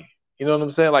money. You know what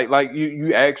I'm saying? Like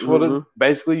you asked for the Mm-hmm.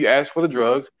 basically you asked for the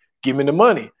drugs, give me the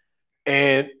money.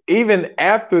 And even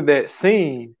after that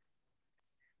scene,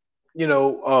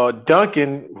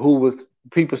 Duncan, who was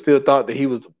people still thought that he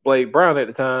was Blade Brown at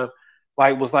the time,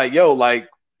 like was like, yo, like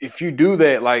if you do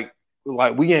that, like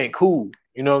we ain't cool.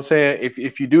 You know what I'm saying?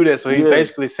 If you do that, so he's Yeah,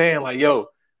 basically saying like, yo,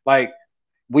 like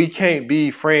we can't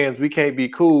be friends, we can't be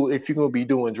cool if you're gonna be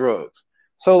doing drugs.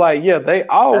 So like, yeah, they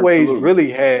always absolutely.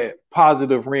 really had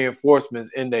positive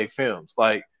reinforcements in their films.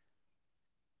 Like,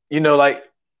 like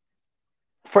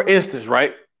for instance,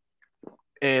 right?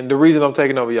 And the reason I'm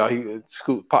taking over y'all, he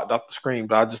Scoot popped off the screen,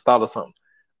 but I just thought of something.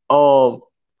 Um,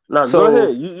 Now go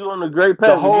ahead. so You on a great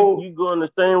the path. whole You going the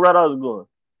same route I was going.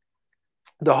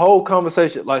 the whole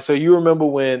conversation, like, so you remember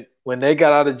when they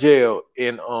got out of jail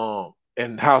in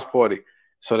House Party,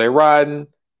 so they riding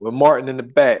with Martin in the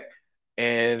back,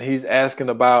 and he's asking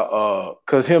about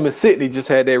cause him and Sydney just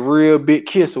had that real big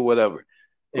kiss or whatever,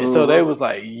 and so they Mm-hmm. was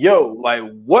like, yo, like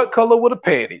what color were the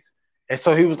panties? And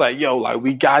so he was like, yo, like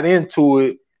we got into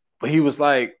it, but he was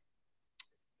like,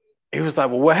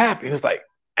 well, what happened? He was like,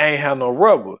 I ain't have no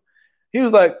rubber. He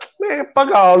was like, man,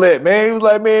 fuck all that, man. He was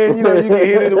like, man, you can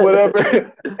hit it or whatever.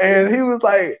 And he was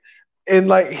like, and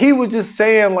like he was just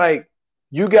saying like,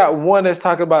 you got one that's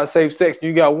talking about safe sex, and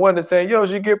you got one that's saying, yo,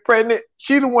 she get pregnant,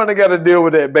 she the one that got to deal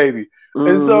with that baby.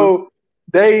 And Mm-hmm. so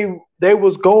they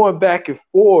was going back and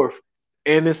forth,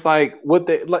 and it's like what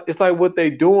they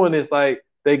doing is like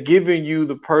they giving you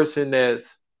the person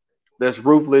that's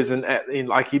ruthless and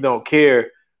like he don't care.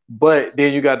 But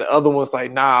then you got the other ones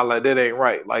like, nah, like that ain't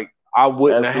right. Like I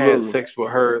wouldn't have had Absolutely. sex with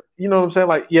her. You know what I'm saying?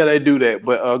 Like, yeah, they do that.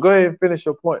 But go ahead and finish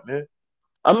your point, man.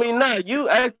 I mean, nah, you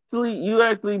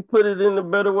actually put it in the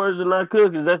better words than I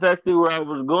could, because that's actually where I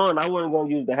was going. I wasn't gonna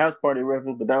use the house party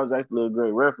reference, but that was actually a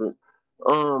great reference.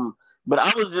 Um, but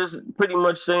I was just pretty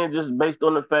much saying, just based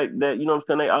on the fact that you know what I'm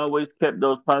saying, they always kept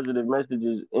those positive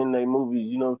messages in their movies.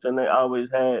 You know what I'm saying, they always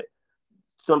had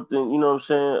something, you know what I'm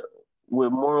saying,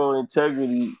 with moral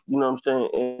integrity, you know what I'm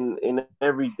saying, in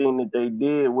everything that they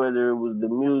did, whether it was the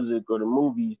music or the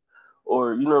movies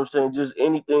or, you know what I'm saying, just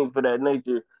anything for that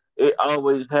nature, it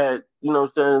always had, you know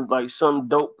what I'm saying, like some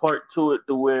dope part to it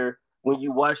to where when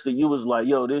you watched it, you was like,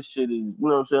 yo, this shit is, you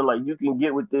know what I'm saying, like you can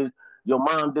get with this. Your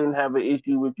mom didn't have an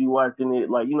issue with you watching it.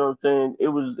 Like, you know what I'm saying? It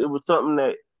was something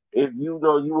that if you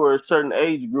know you were a certain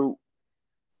age group,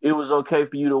 it was okay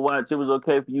for you to watch. It was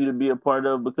okay for you to be a part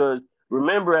of because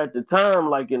remember at the time,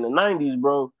 like in the '90s,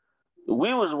 bro,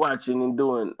 we was watching and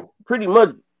doing pretty much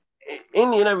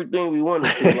any and everything we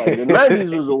wanted to. Like the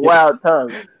 '90s was a Yes. wild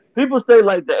time. People say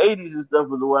like the '80s and stuff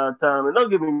was a wild time, and don't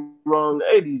get me wrong, the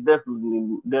 '80s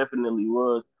definitely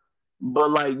was.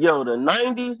 But like, yo, the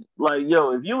 '90s, like,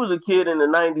 yo, if you was a kid in the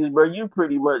 '90s, bro, you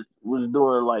pretty much was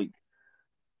doing like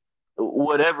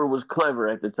whatever was clever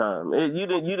at the time. You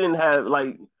didn't have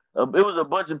like it was a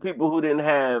bunch of people who didn't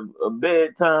have a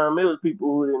bedtime. It was people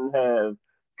who didn't have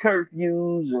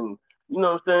curfews, and you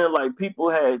know what I'm saying. Like people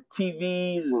had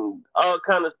TVs and all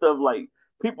kind of stuff. Like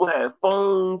people had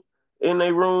phones in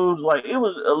their rooms. Like it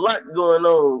was a lot going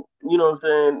on. You know what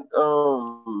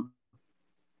I'm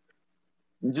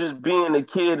saying. Just being a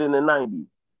kid in the '90s,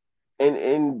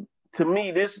 and to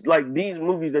me, this like these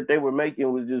movies that they were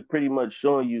making was just pretty much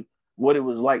showing you what it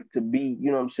was like to be,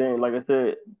 you know what I'm saying? Like I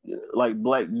said, like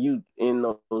black youth in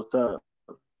those times.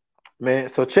 Man,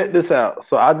 so check this out.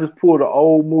 So I just pulled an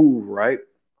old move, right?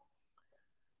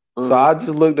 So Mm-hmm. I just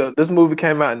looked up. This movie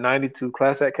came out in '92.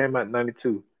 Class Act came out in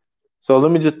 '92. So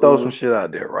let me just throw Mm-hmm. some shit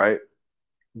out there, right?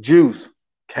 Juice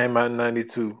came out in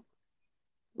 '92.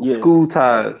 Yeah. School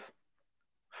Ties,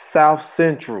 South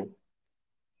Central,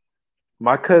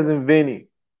 My Cousin Vinny,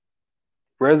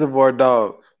 Reservoir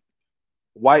Dogs,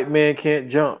 White Man Can't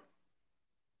Jump,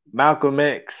 Malcolm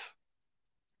X,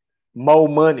 Mo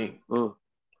Money, Mm.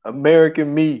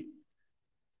 American Me,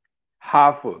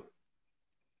 Hoffa.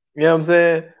 You know what I'm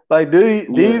saying? Like these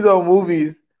Yeah. are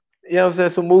movies, you know what I'm saying?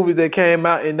 Some movies that came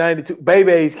out in '92.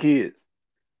 Baby's Kids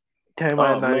came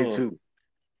out in Oh man. '92.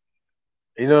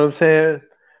 You know what I'm saying?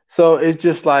 So it's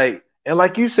just like, and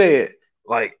like you said,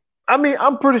 like I mean,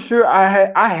 I'm pretty sure I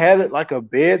had it like a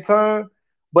bedtime,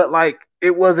 but like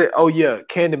it wasn't. Oh yeah,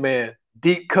 Candyman,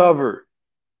 Deep Cover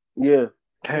Yeah.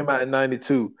 came out in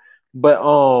 '92.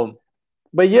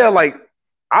 But yeah, like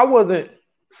I wasn't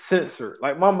censored.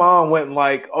 Like my mom went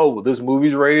like, "Oh, this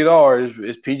movie's rated R.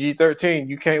 It's PG-13.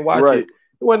 You can't watch Right. it."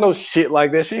 It wasn't no shit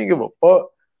like that. She didn't give a fuck.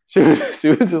 She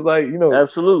was just like,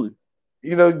 Absolutely.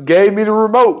 gave me the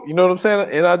remote. You know what I'm saying?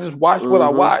 And I just watched what I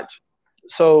Mm-hmm. watched.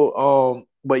 So,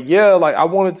 but yeah, like I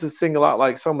wanted to single out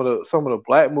like some of the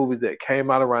black movies that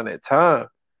came out around that time.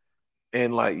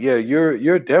 And like, yeah,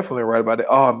 you're definitely right about it.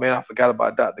 Oh man, I forgot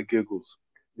about Dr. Giggles.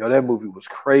 Yo, that movie was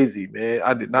crazy, man.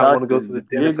 I did not want to go Doctor to the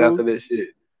dentist after Giggles. that shit.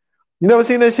 You never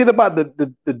seen that shit about the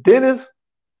dentist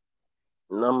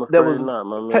No, I'm that afraid was not,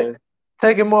 my ta- man.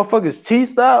 taking motherfuckers'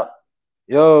 teeth out?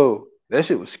 Yo, that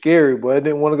shit was scary, boy. I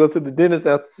didn't want to go to the dentist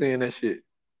after seeing that shit.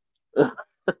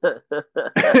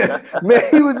 man,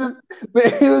 he was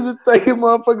just taking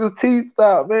motherfuckers' teeth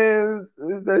out, man.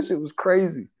 That shit was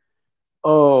crazy.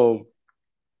 Um,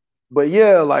 but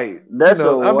yeah, like That's a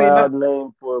I mean, wild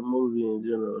name for a movie in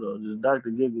general, though. Just Doctor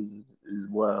Giggles is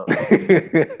wild.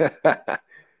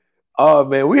 oh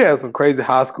man, we had some crazy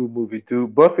high school movies,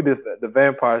 dude. Buffy the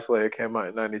Vampire Slayer came out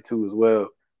in '92 as well.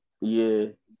 Yeah.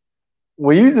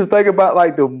 When you just think about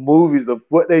like the movies of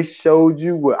what they showed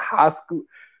you with high school,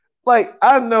 like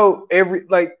I know every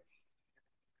like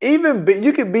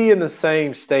you could be in the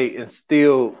same state and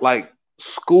still like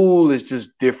school is just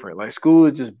different. Like school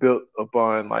is just built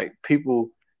upon like people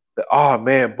that oh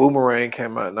man, Boomerang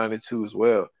came out in '92 as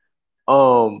well.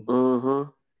 Um, Mm-hmm.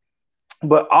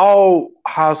 but all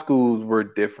high schools were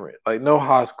different. Like no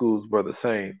high schools were the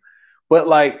same. But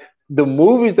like the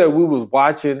movies that we was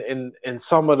watching and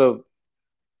some of the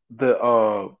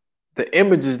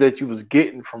images that you was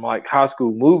getting from like high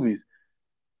school movies.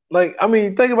 Like I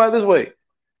mean, think about it this way.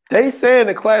 They saying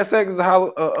the Class X is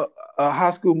a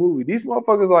high school movie. These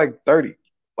motherfuckers like 30.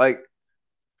 Like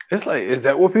it's like, is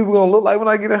that what people gonna look like when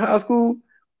I get in high school?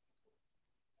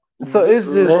 So it's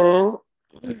just Man,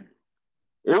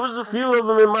 it was a few of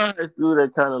them in my high school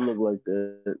that kind of looked like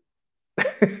that.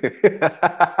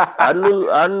 I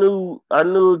knew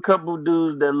a couple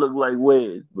dudes that looked like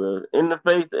Wedge, bro, in the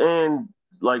face and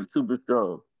like super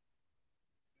strong.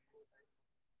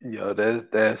 Yo,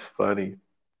 that's funny.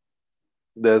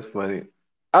 That's funny.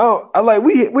 I like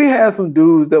we had some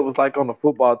dudes that was like on the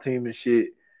football team and shit,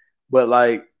 but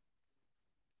like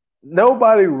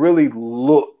nobody really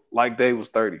looked like they was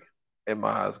 30 in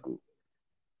my high school.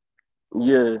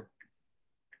 Yeah,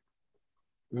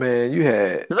 Man, you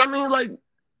had cause I mean, like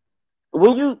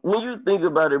when you think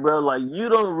about it, bro, like you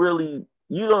don't really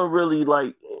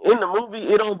like in the movie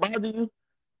it don't bother you.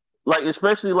 Like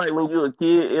especially like when you're a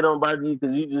kid, it don't bother you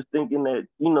because you just thinking that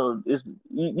it's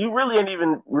you really ain't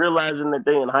even realizing that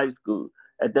they in high school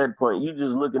at that point. You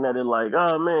just looking at it like,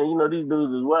 oh man, these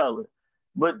dudes is wilding.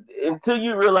 But until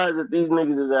you realize that these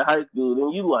niggas is at high school, then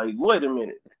you like, wait a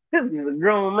minute, this is a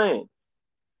grown man.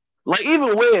 Like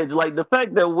even Wedge, like the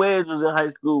fact that Wedge was in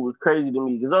high school was crazy to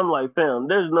me because I'm like, fam,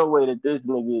 there's no way that this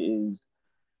nigga is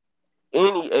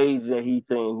any age that he's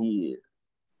saying he is.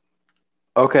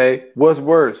 Okay, what's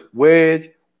worse, Wedge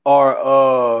or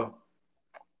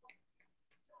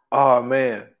oh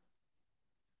man,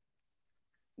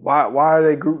 why are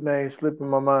they group names slipping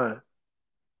my mind?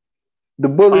 The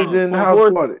bullies in the Full house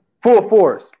force. party. Full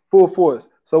force. Full force.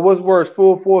 So what's worse,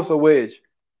 full force or Wedge?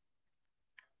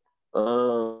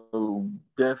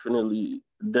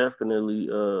 Definitely,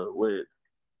 Wedge.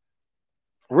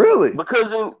 Really?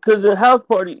 Because in house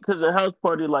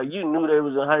party, like you knew they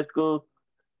was in high school,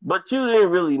 but you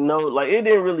didn't really know. Like it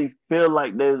didn't really feel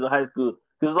like they was in high school.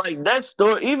 Cause like that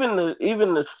story, even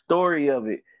the story of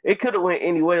it, it could have went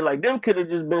any way. Like them could have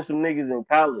just been some niggas in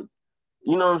college.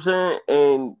 You know what I'm saying?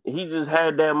 And he just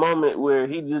had that moment where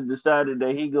he just decided that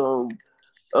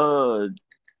uh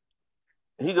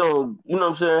he gonna you know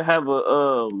what I'm saying have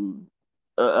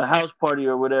a house party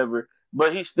or whatever,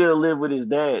 but he still lived with his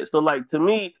dad. So like to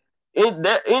me,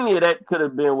 that any of that could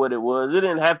have been what it was. It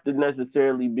didn't have to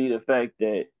necessarily be the fact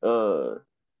that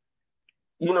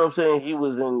you know what I'm saying he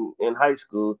was in high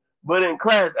school, but in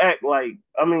class act like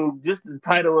I mean just the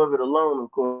title of it alone,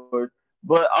 of course,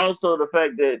 but also the fact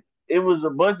that it was a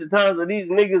bunch of times that these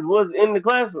niggas was in the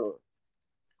classroom.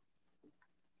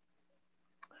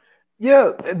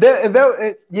 Yeah,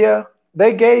 yeah,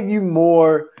 they gave you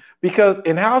more because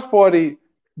in house party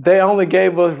they only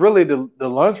gave us really the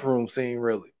lunchroom scene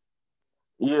really.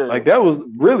 Yeah. Like that was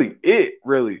really it,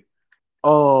 really.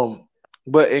 Um,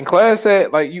 but in class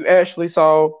at like you actually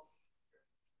saw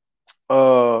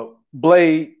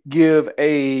Blade give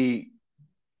a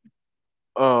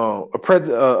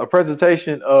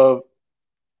presentation of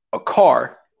a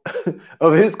car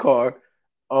of his car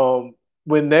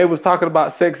when they was talking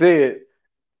about sex ed.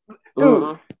 Dude,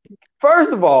 Mm-hmm.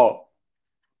 first of all,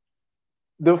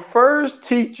 the first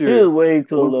He was teacher way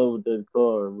too in was love with that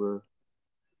car, bro.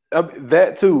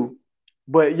 that too,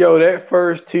 but yo, that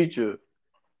first teacher.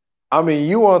 I mean,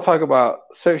 you want to talk about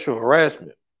sexual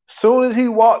harassment? Soon as he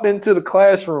walked into the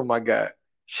classroom, my guy,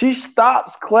 she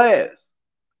stops class,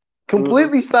 Mm-hmm.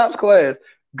 completely stops class,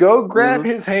 go grab Mm-hmm.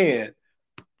 his hand,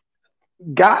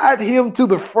 guide him to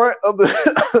the front of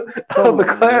the of Come the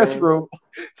on, man. classroom,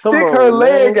 Come stick her on,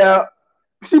 leg man. out.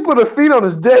 She put her feet on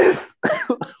his desk,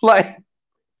 like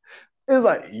it's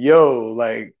like yo,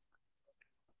 like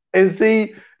and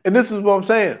see, and this is what I'm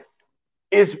saying.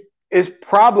 It's it's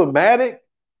problematic,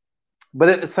 but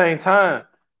at the same time,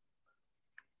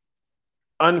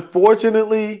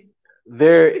 unfortunately,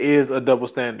 there is a double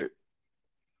standard.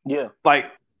 Yeah. Like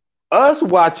us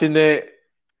watching that,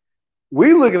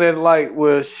 we looking at it like,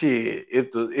 well, shit.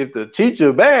 If the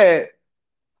teacher bad,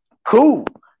 cool.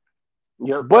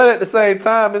 Yep. But at the same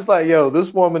time, it's like, yo,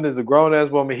 this woman is a grown ass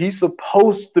woman. He's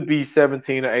supposed to be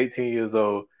 17 or 18 years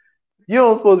old. You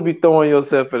don't supposed to be throwing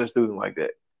yourself at a student like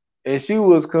that. And she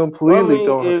was Well, I completely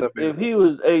mean, throwing herself at if him. he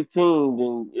was 18,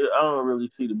 then I don't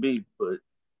really see the beef. But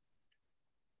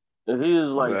if he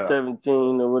was like Well,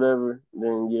 17 or whatever,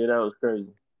 then yeah, that was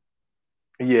crazy.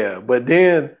 yeah, but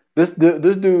then this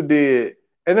dude did,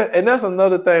 and that's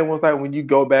another thing. Was like when you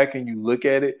go back and you look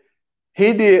at it,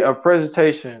 he did a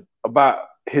presentation about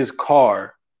his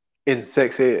car in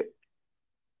sex ed,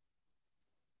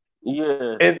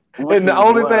 Yeah, and which and the is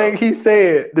only thing wild. he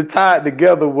said to tie it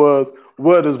together was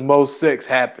where does most sex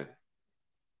happen?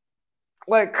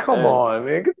 Like, come Hey, on,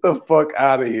 man, get the fuck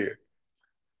out of here,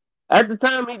 at the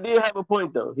time, he did have a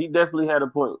point though. He definitely had a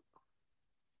point.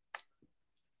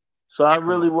 So I come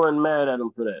really on, wasn't mad at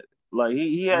him for that. Like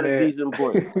he had a man. decent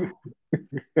point.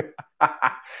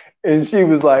 And she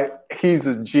was like, he's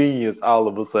a genius all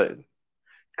of a sudden.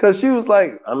 Cause she was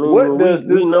like, I mean, what when does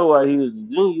we this know why he was a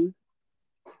genius.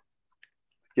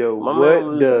 yo, My man what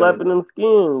was does slapping them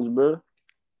skins, bro.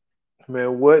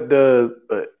 man, what does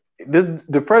this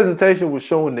the presentation was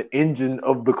showing the engine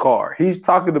of the car. He's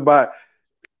talking about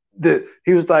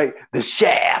he was like the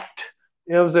shaft.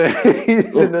 You know what I'm saying?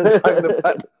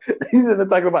 He's in there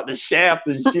talking about the shaft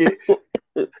and shit.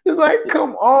 It's like,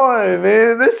 come on,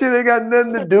 man. This shit ain't got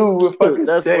nothing to do with fucking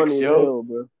That's sex, funny as yo. hell,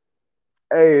 bro.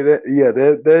 Hey, that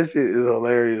shit is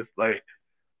hilarious. Like,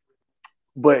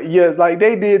 but yeah, like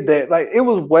they did that. Like it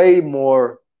was way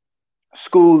more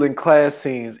school and class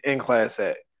scenes in class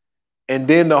act. And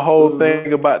then the whole Hmm.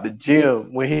 thing about the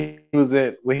gym when he was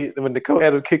in when the coach had him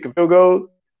kicking field goals.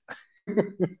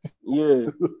 Yeah,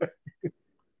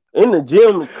 in the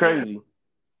gym is crazy.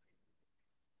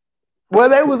 Well,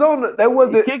 they was on the that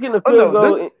was it. Kicking the Oh field no,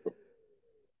 goal. this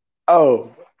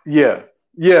oh yeah.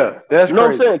 Yeah, that's No,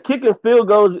 I'm crazy. saying kicking field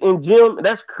goals in gym.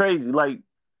 That's crazy. Like,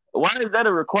 why is that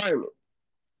a requirement?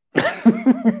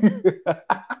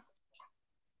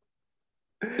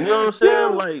 You know what I'm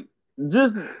saying? Yeah, Like,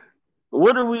 just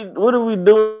what are we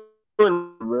doing, bro?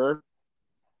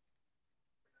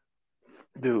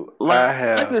 dude, Like, I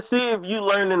I have. can see if you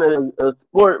learning a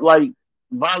sport like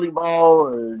volleyball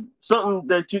or something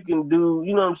that you can do.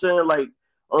 You know what I'm saying? Like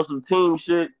on some team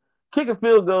shit. Kicking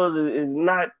field goals is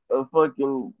not a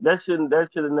fucking that should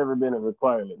have never been a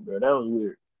requirement, bro. That was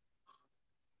weird.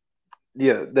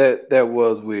 Yeah, that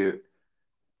was weird.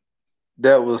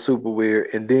 That was super weird.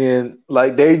 And then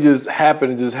like they just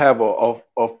happened to just have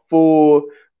a full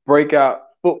breakout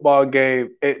football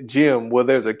game at gym where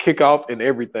there's a kickoff and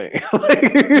everything.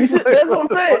 You should. Like, That's what what I'm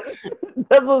the saying. fuck?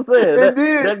 That's what I'm saying. And That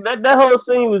then that that, that whole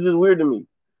scene was just weird to me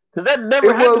because that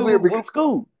never it was weird happened because in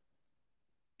school.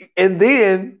 and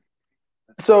then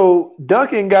so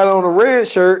Duncan got on a red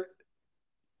shirt,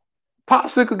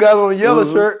 Popsicle got on a yellow Hmm.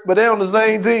 shirt, but they on the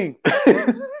same team.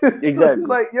 So it's Exactly.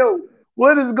 like, yo,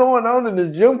 what is going on in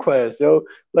this gym class, yo?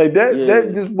 Like that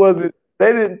Yeah. just wasn't.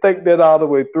 They didn't think that all the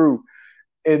way through.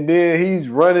 And then he's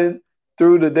running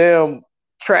through the damn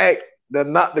track that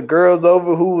knocked the girls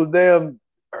over who was damn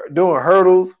doing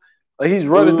hurdles. Like he's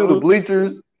running through the Hmm.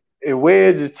 bleachers and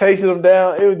Wedge is chasing him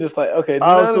down. It was just like, okay,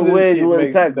 none Also, of this Wedge shit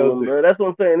wouldn't makes no tackle him, sense. bro. That's what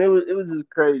I'm saying. It was just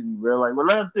crazy, bro. Like when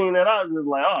I seen that, I was just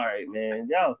like, all right, man,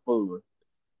 y'all fooling.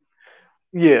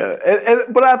 Yeah,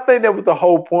 but I think that was the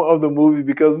whole point of the movie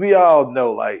because we all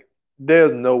know like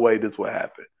there's no way this would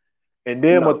happen. And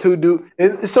then my No. two dude.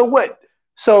 And so what?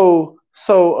 So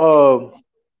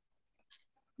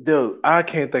dude, I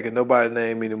can't think of nobody's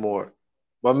name anymore.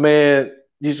 My man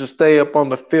used to stay up on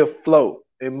the fifth floor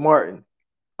in Martin.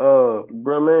 Uh,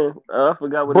 Bro, man, I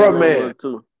forgot what his bruh name man. was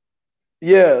too.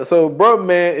 Yeah, so bruh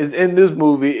man is in this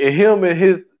movie, and him and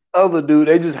his other dude,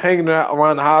 they just hanging out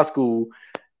around the high school,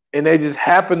 and they just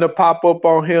happen to pop up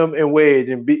on him and Wedge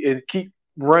and keep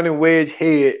running Wedge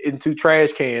head into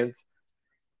trash cans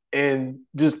and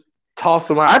just toss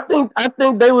him I out. think I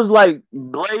think they was like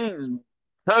Blaze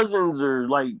cousins or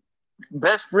like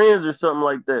best friends or something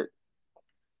like that,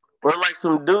 or like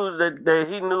some dudes that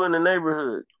he knew in the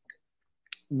neighborhood.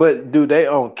 But dude, they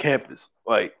on campus.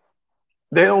 Like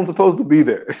they don't supposed to be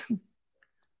there.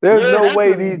 There's Yeah, no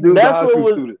way these dudes are that's high what school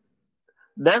was students.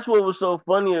 that's what was so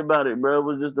funny about it, bro.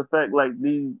 Was just the fact like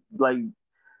these like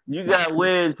you got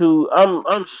Wedge who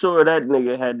I'm sure that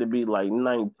nigga had to be like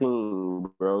 19,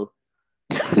 bro.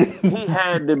 He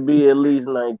had to be at least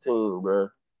 19, bro.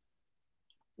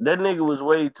 That nigga was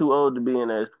way too old to be in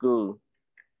that school.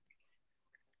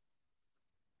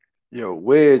 Yo,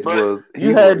 Wedge But was he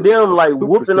you had was them a like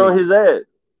super whooping on senior. his ass,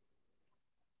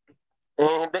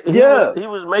 and he was Yeah, he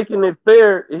was making it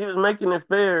fair. He was making it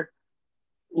fair.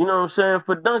 You know what I'm saying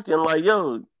for Duncan? Like,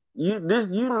 yo, this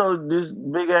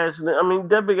big ass. I mean,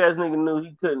 that big ass nigga knew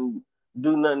he couldn't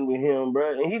do nothing with him,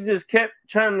 bro, and he just kept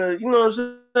trying to, you know what I'm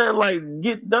saying, like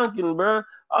get Duncan, bro.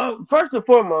 First and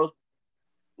foremost,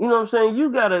 you know what I'm saying.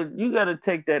 You gotta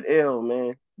take that L,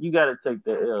 man. You gotta take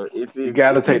that L. If you if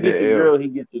gotta if he take gets that your L. girl, he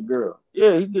gets your girl.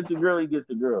 Yeah, he gets your girl, he gets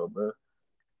your girl, bro.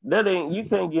 That ain't you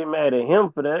can't get mad at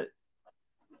him for that.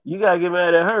 You gotta get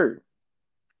mad at her.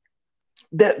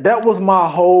 That was my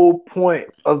whole point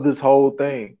of this whole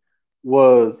thing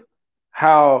was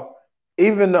how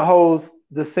even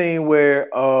the scene where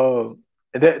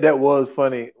that was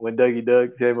funny when Dougie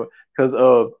Doug came up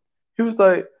because he was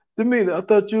like, Demeanor, I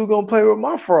thought you were gonna play with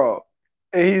my frog.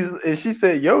 And she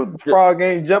said, Your frog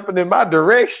ain't jumping in my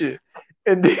direction.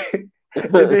 And then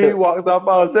and then he walks off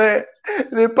outside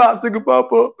and then Popsicle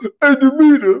pop up, hey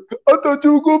Demeanor, I thought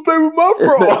you were gonna play with my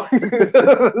frog.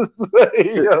 Like,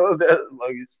 yo, that's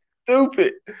fucking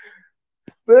stupid.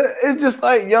 But it's just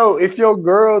like, yo, if your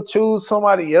girl choose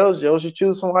somebody else, yo, she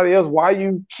choose somebody else. Why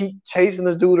you keep chasing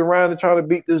this dude around and trying to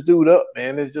beat this dude up,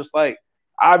 man? It's just like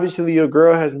obviously your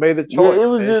girl has made a Yeah, it choice,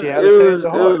 was man. She just had a change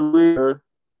of it heart. was weird.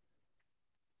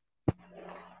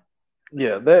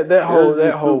 Yeah, that It was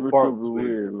that just whole super part was super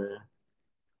weird. weird, man.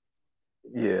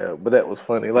 Yeah, but that was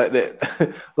funny. Like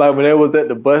that, like when they was at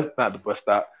the bus, not the bus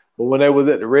stop, but when they was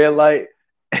at the red light,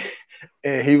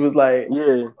 and he was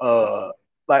Yeah.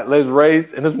 like let's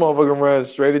race, and this motherfucker runs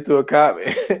straight into a cop,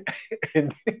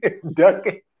 and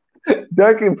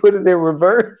Duncan put it in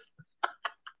reverse.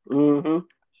 Mhm.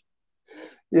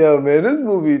 Yeah, man, this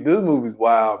movie's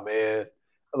wild, man.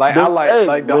 Like I The hey,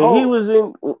 like the whole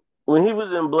when he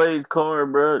was in Blade's car,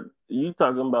 bro, you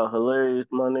talking about hilarious,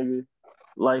 my nigga.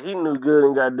 Like he knew good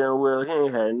and goddamn well he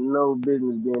ain't had no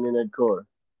business being in that car.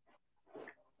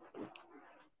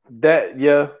 that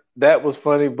yeah, that was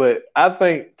funny, but I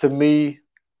think to me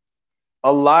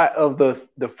a lot of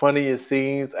the funniest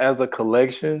scenes as a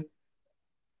collection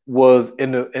was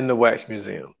in the wax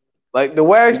museum. Like the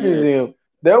Wax Yeah. Museum,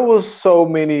 there was so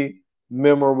many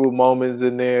memorable moments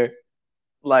in there.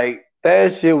 Like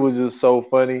that shit was just so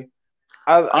funny.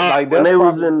 I like When that's they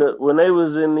was probably in the when they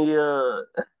was in the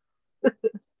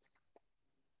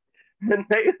when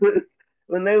they was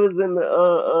when they was in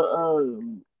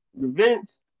the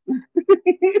vents.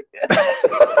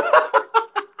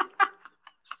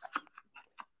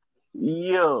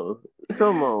 Yo,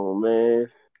 come on, man.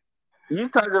 You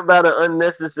talking about an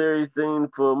unnecessary scene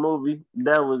for a movie?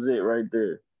 That was it right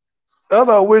there. I don't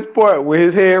know which part when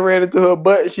his head ran into her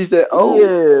butt. And she said, "Oh."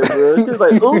 Yeah, bro. She's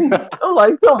like, ooh. I'm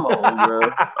like, come on, bro.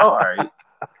 All right.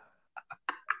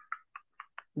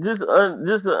 Just an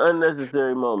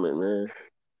unnecessary moment, man.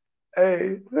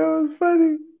 Hey, that was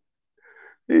funny.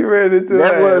 He ran into That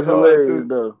her ass was hard hilarious too.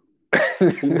 though.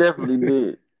 He definitely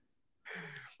did.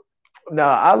 No,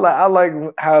 I like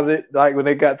how they like when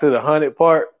they got to the hunted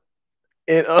part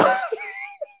and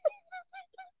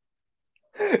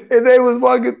and they was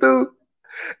walking through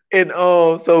and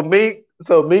so Meek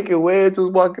and Wedge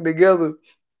was walking together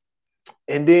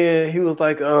and then he was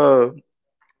like, hey,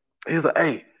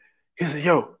 he said,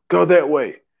 yo, go that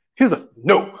way. He was like,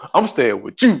 no, I'm staying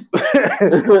with you.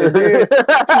 and then so, then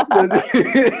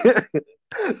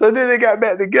so then they got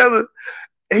back together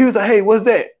and he was like, hey, what's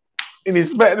that? And he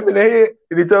smacked him in the head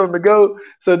and he told him to go.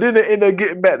 So then they ended up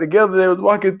getting back together. They was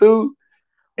walking through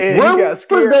and he Where got was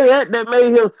scared. they at that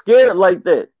made him scared like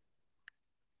that?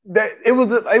 That it was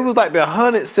like the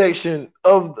haunted section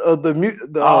of the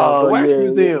Oh wax yeah, yeah,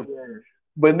 museum. yeah.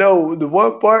 But no, the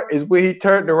one part is when he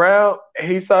turned around and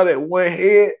he saw that one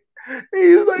head. And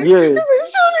he was like, Yeah. shoot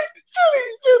it, shoot it,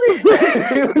 shoot it.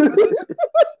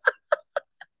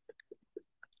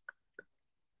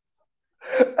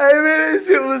 Hey man, that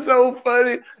shit was so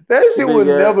funny. That shit Big would ass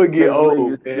never get nigga make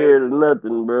you old, man. scared of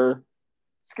nothing, bro.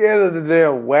 Scared of the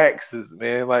damn waxes,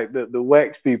 man. Like the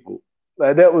wax people.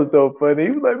 Like that was so funny.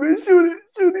 He was like, man, shoot it,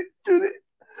 shoot it, shoot it.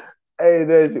 Hey,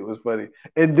 that shit was funny.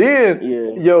 And then,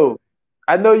 Yeah. yo,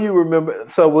 I know you remember.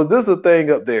 So was this a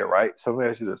thing up there, right? So let me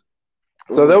ask you this.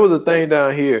 So Mm-hmm. there was a thing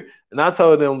down here, and I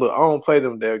told them, look, I don't play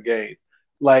them their games.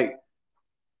 Like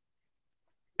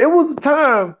it was a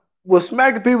time when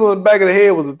smacking people in the back of the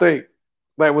head was a thing.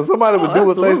 Like when somebody Oh, would do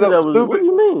or say absolutely. something That was. What stupid. do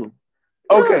you mean?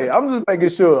 Okay, Yeah. I'm just making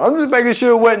sure. I'm just making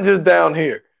sure it wasn't just down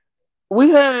here. We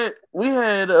had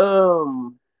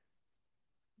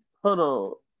hold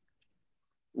on.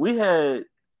 We had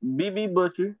BB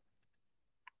Butcher.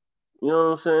 You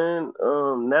know what I'm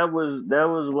saying? That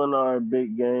was one of our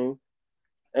big games.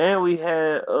 And we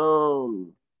had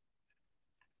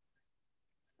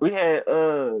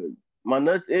my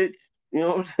nuts itch. You know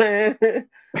what I'm saying?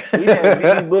 We had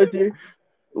BB Butcher.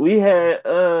 We had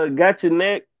got your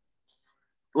neck.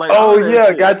 Like Oh all that yeah,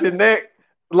 shit. got your neck.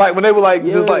 Like when they were like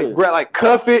just like Yeah. grab like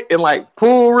cuff it and like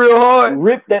pull real hard.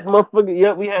 Rip that motherfucker.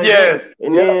 Yep, we had that. Yes.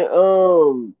 And Yep.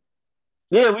 then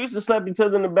yeah, we used to slap each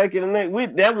other in the back of the neck.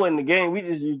 That wasn't the game. We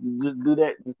just used to just do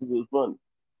that just because it was funny.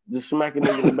 Just smack a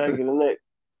nigga in the back of the neck.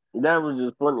 That was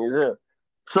just funny as hell.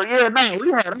 So yeah, no,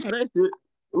 we had all that shit.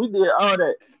 We did all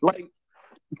that. Like,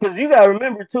 because you gotta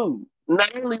remember too,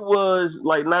 not only was, you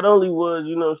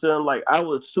know what I'm saying, like I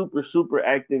was super, super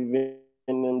active in them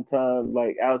times,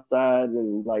 like outside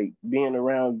and like being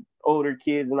around older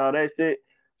kids and all that shit.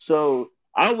 So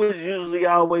I was usually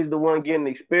always the one getting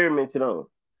experimented on.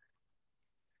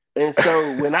 And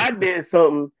so when I did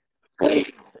something,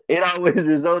 it always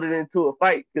resulted into a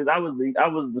fight because I was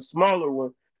the smaller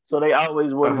one, so they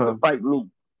always wanted to Uh-huh. fight me.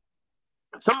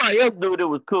 Somebody else do it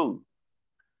was cool,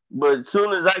 but as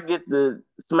soon as I get to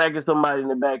smacking somebody in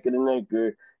the back of the neck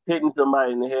or hitting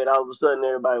somebody in the head, all of a sudden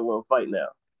everybody want to fight now.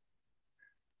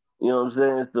 You know what I'm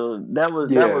saying? So that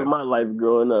was Yeah, my life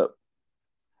growing up.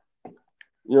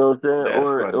 You know what I'm saying? that's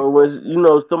Or funny.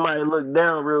 was somebody look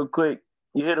down real quick,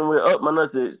 you hit them with up my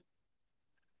nuts.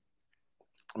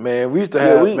 Man, we used to Yeah,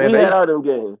 have we man, we had all them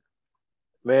games.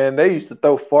 they used to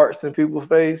throw farts in people's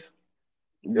face.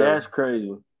 That's Yo.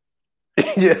 crazy.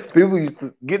 Yeah, people used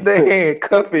to get their hand,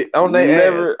 cuff it on their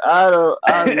Never, I don't,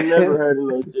 I've never ass. heard of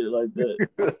no shit like that.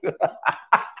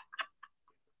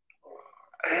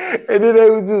 And then they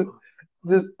would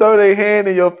just throw their hand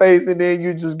in your face and then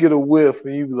you just get a whiff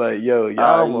and you be like, yo,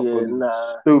 y'all Yeah, motherfuckers is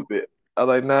nah, stupid. I was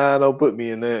like, nah, don't put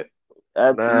me in that.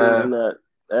 absolutely Nah. not,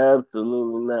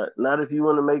 absolutely not. Not if you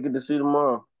want to make it to see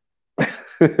tomorrow.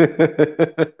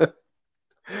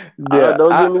 Yeah,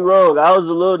 Don't get me wrong, I was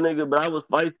a little nigga, but I was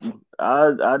feisty.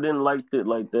 I didn't like shit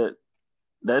like that.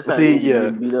 That's how see, niggas yeah.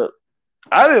 get beat up.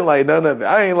 I didn't like none of it.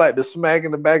 I ain't like the smack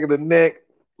in the back of the neck,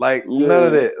 like none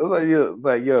of Yeah, that. It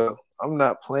was yo, I'm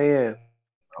not playing.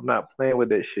 I'm not playing with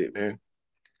that shit, man.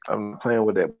 I'm not playing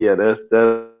with that. Yeah, that's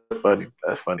funny.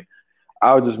 That's funny.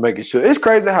 I was just making sure. It's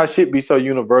crazy how shit be so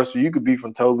universal. You could be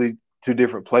from totally two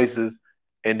different places,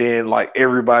 and then like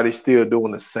everybody's still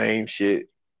doing the same shit.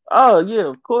 Oh yeah,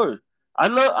 of course. I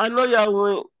know y'all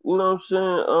went, you know what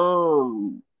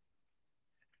I'm saying?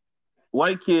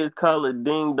 White kids call it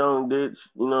ding dong ditch,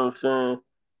 you know what I'm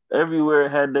saying? Everywhere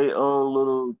had their own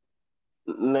little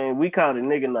name. We called it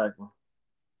nigga knocking.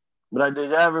 But did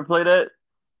y'all ever play that?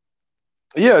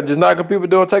 Yeah, just knocking people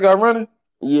doing take out running.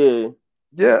 Yeah.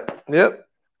 Yeah, yep.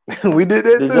 We did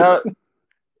that Did y'all too.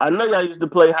 I know y'all used to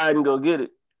play hide and go get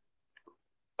it.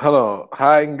 Hold on,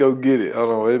 hide and go get it. Hold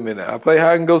on, wait a minute. I play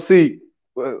hide and go seek.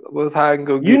 What's hide and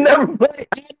go You get it? never played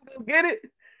hide and go get it?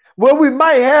 Well, we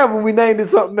might have when we named it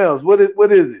something else. What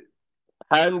is it?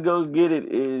 Hide and go get it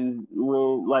is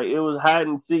when like it was hide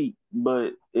and seek,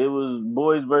 but it was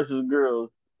boys versus girls.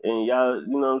 And y'all,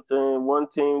 you know what I'm saying? One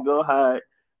team go hide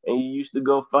and you used to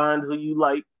go find who you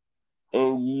like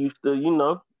and you used to, do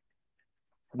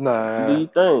Nah, your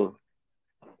thing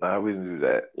nah, we didn't do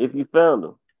that. if you found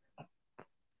them.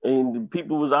 And the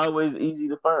people was always easy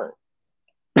to find.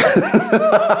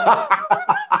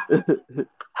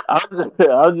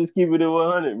 I'll just keep it at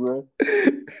 100, bro.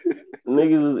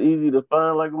 Niggas was easy to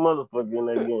find like a motherfucker in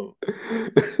that game.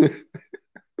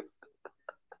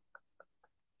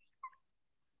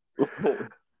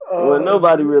 Well,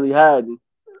 nobody Oh, really hiding.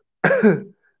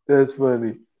 that's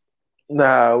funny.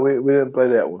 Nah, we didn't play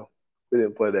that one. We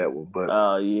didn't play that one, but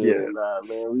Oh yeah, yeah, nah,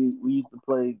 man. We used to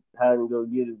play hide and go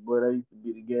get it, boy. That used to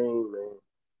be the game, man.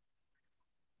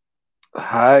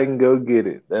 hide and go get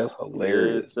it. That's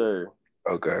Yes, hilarious. sir.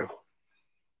 Okay,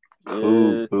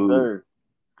 cool, Yes, cool. sir.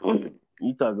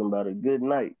 You talking about a good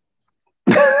night?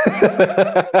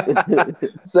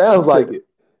 Sounds like it.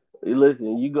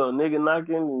 Listen, you go nigga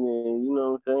knocking, and then you know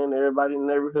what I'm saying. Everybody in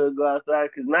the neighborhood go outside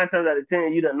because 9 times out of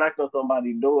 10, you done knocked on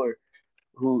somebody's door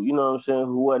who you know what I'm saying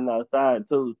who wasn't outside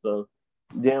too. So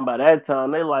then by that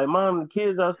time they like, mom, the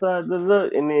kids outside, da, da.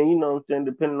 And then you know what I'm saying,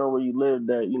 depending on where you lived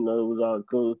at, it was all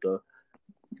cool. So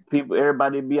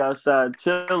everybody be outside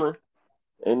chilling,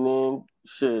 and then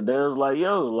shit, they was like,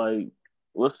 yo, like,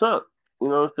 what's up? You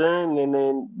know what I'm saying? And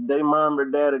then they mom or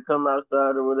dad would come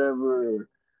outside or whatever, or,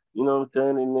 you know what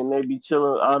I'm saying? And then they be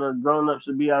chilling. All the grown ups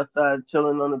would be outside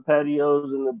chilling on the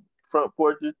patios and the front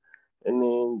porches. And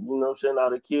then, you know what I'm saying? All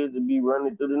the kids would be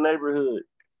running through the neighborhood.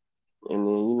 And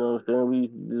then, you know what I'm saying? We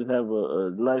just have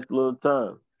a nice little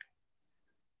time.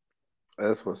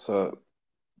 That's what's up.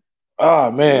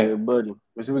 Oh Yeah, man, buddy.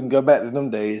 wish we can go back to them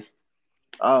days.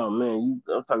 Oh, man.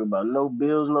 I'm talking about no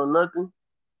bills, no nothing.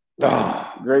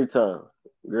 Oh, Great time.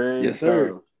 yes, Great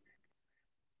sir. time.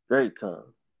 Great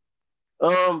time.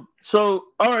 So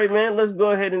all right, man, let's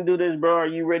go ahead and do this, bro. Are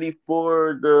you ready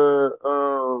for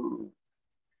the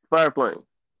fire flame?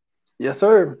 Yes,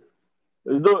 sir.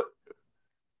 Let's do it.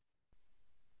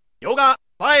 Yoga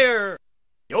fire.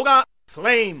 Yoga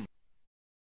flame.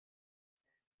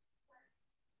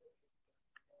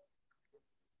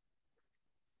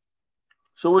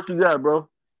 So what you got, bro?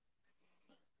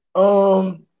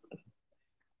 Um,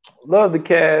 love the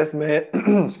cast, man.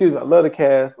 Excuse me. I love the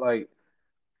cast. Like,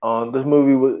 this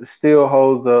movie still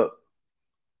holds up.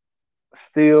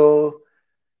 Still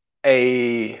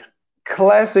a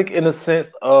classic in the sense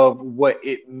of what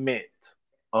it meant.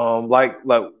 Like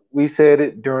we said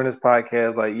it during this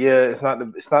podcast. Like, yeah, it's not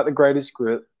the greatest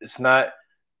script. It's not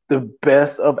the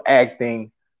best of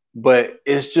acting, but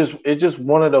it's just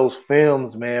one of those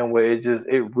films, man, where it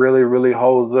really really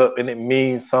holds up and it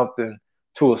means something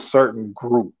to a certain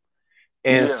group.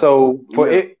 And Yeah, so for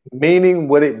yeah. it meaning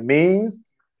what it means,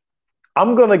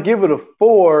 I'm gonna give it a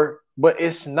 4, but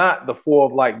it's not the 4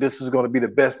 of like this is gonna be the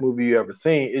best movie you ever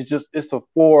seen. It's a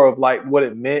 4 of like what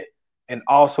it meant, and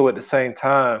also at the same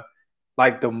time,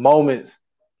 like the moments,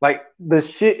 like the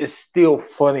shit is still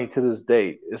funny to this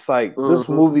day. It's like this Mm-hmm.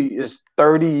 movie is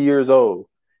 30 years old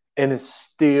and it's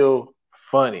still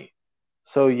funny.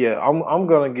 So yeah, I'm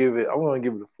gonna give it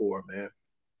a 4, man.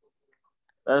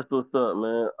 That's what's up,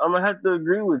 man. I'm gonna have to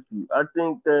agree with you. I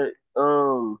think that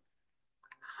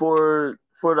for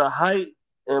the height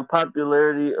and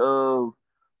popularity of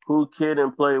who Kid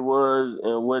and Play was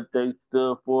and what they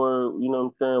stood for, you know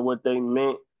what I'm saying, what they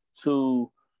meant to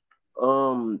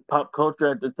pop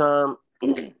culture at the time,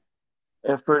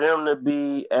 and for them to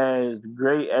be as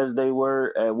great as they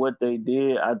were at what they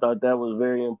did, I thought that was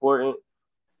very important.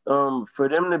 For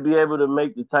them to be able to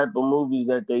make the type of movies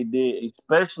that they did,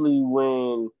 especially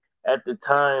when at the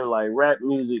time like rap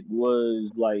music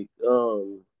was like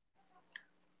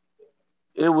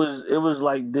it was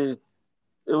like this,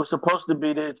 it was supposed to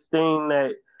be this thing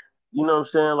that you know what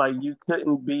I'm saying, like you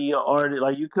couldn't be an artist,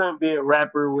 like you couldn't be a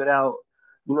rapper without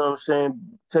you know what I'm saying,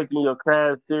 taking your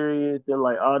craft serious and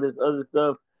like all this other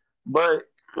stuff. But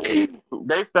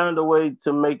they found a way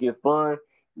to make it fun.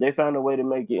 They found a way to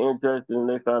make it interesting.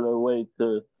 They found a way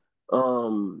to,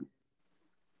 um,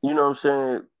 you know what I'm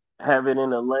saying, have it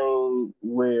in a lane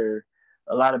where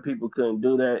a lot of people couldn't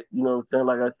do that. You know what I'm saying?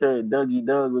 Like I said, Dougie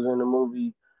Doug was in the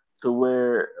movie to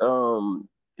where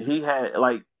he had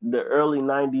like the early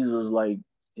 '90s was like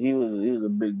he was a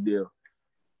big deal.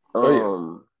 Oh yeah.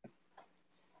 Um,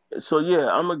 so yeah,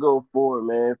 I'm gonna go for it,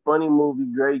 man. Funny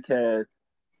movie, great cast.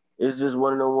 It's just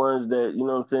one of the ones that you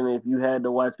know what I'm saying. If you had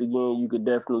to watch again, you could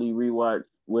definitely rewatch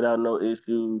without no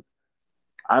issues.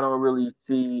 I don't really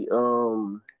see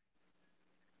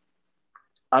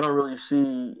I don't really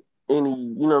see any,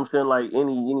 you know what I'm saying, like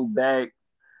any bad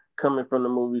coming from the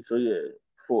movie. So yeah,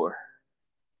 four.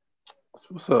 That's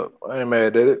what's up. I ain't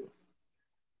mad at it.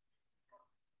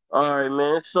 All right,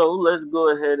 man. So let's go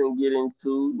ahead and get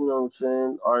into, you know what I'm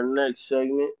saying, our next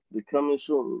segment, the coming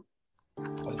soon.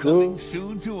 Let's do Coming it.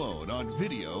 soon to own on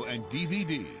video and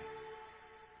DVD.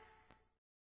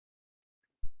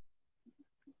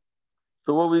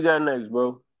 So what we got next,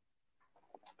 bro?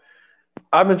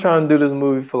 I've been trying to do this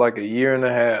movie for like a year and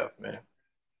a half, man.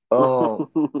 Um,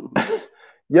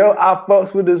 yo, I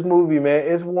fucks with this movie, man.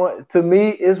 It's one to me.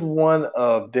 It's one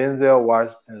of Denzel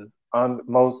Washington's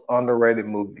most underrated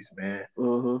movies, man.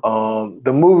 hmm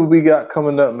The movie we got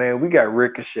coming up, man. We got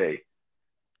Ricochet,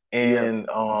 Yeah. and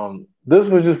this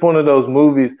was just one of those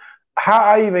movies. How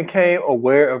I even came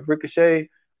aware of Ricochet,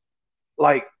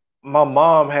 like my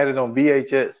mom had it on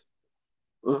VHS,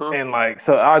 hmm and like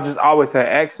so I just always had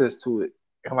access to it,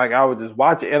 and like I would just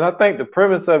watch it. And I think the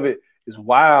premise of it is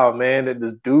wild, man. That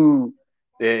this dude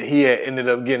that he had ended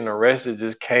up getting arrested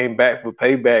just came back for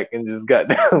payback and just got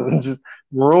down and just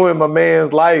ruined my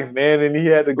man's life, man. And he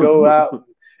had to go out.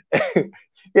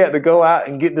 He had to go out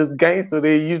and get this gangster that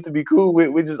he used to be cool with,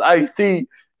 which is Ice T.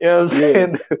 You know what I'm Yeah.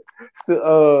 saying? to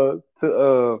uh to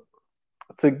uh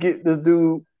to get this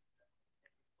dude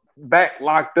back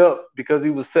locked up because he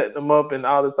was setting them up and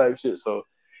all this type of shit. So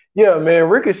yeah, man,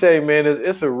 Ricochet, man,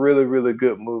 it's a really really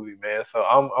good movie, man. So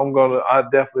I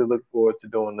definitely look forward to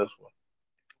doing this one.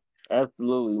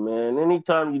 Absolutely, man.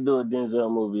 Anytime you do a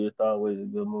Denzel movie, it's always a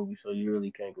good movie, so you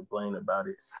really can't complain about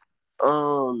it.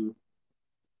 Um,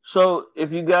 So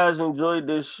if you guys enjoyed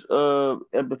this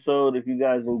episode, if you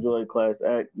guys enjoyed Class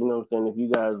Act, you know what I'm saying, if you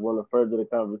guys want to further the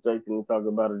conversation and talk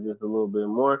about it just a little bit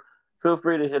more, feel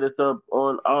free to hit us up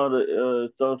on all the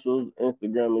socials,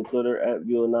 Instagram and Twitter at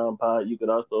View9Pod. You could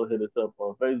also hit us up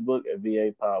on Facebook at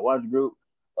VA Pod Watch Group.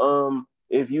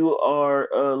 If you are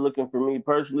looking for me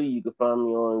personally, you can find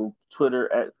me on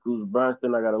Twitter at Scoots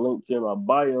Bronston. I got a link to in my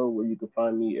bio where you can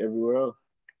find me everywhere else.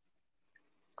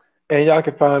 And y'all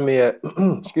can find me at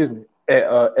excuse me at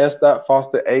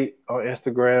s.foster8 on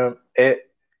Instagram at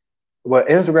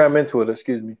Instagram and Twitter,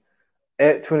 excuse me,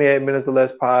 at 28 minutes or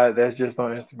less pod. That's just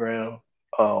on Instagram.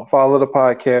 Follow the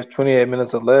podcast 28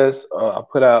 minutes or less. I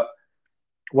put out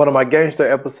one of my gangster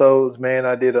episodes, man.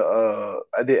 I did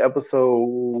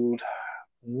episode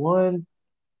one,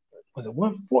 was it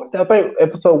 114? I think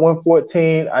episode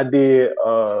 114. I did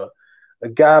a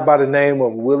guy by the name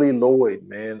of Willie Lloyd,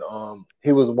 man.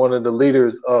 He was one of the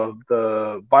leaders of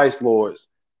the Vice Lords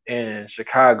in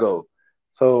Chicago.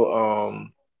 So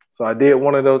so I did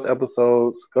one of those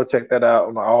episodes. Go check that out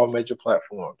on all major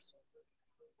platforms.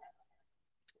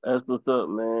 That's what's up,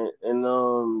 man.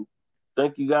 And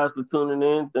thank you guys for tuning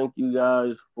in. Thank you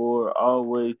guys for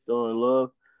always showing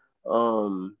love.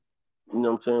 Um, you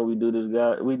know what I'm saying? We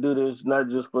do this not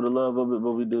just for the love of it,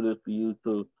 but we do this for you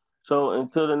too. So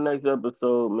until the next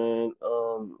episode, man,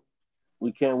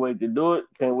 we can't wait to do it.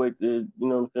 Can't wait to, you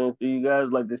know what I'm saying, see you guys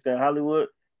like they say in Hollywood.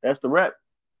 That's the wrap.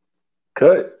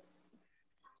 Cut.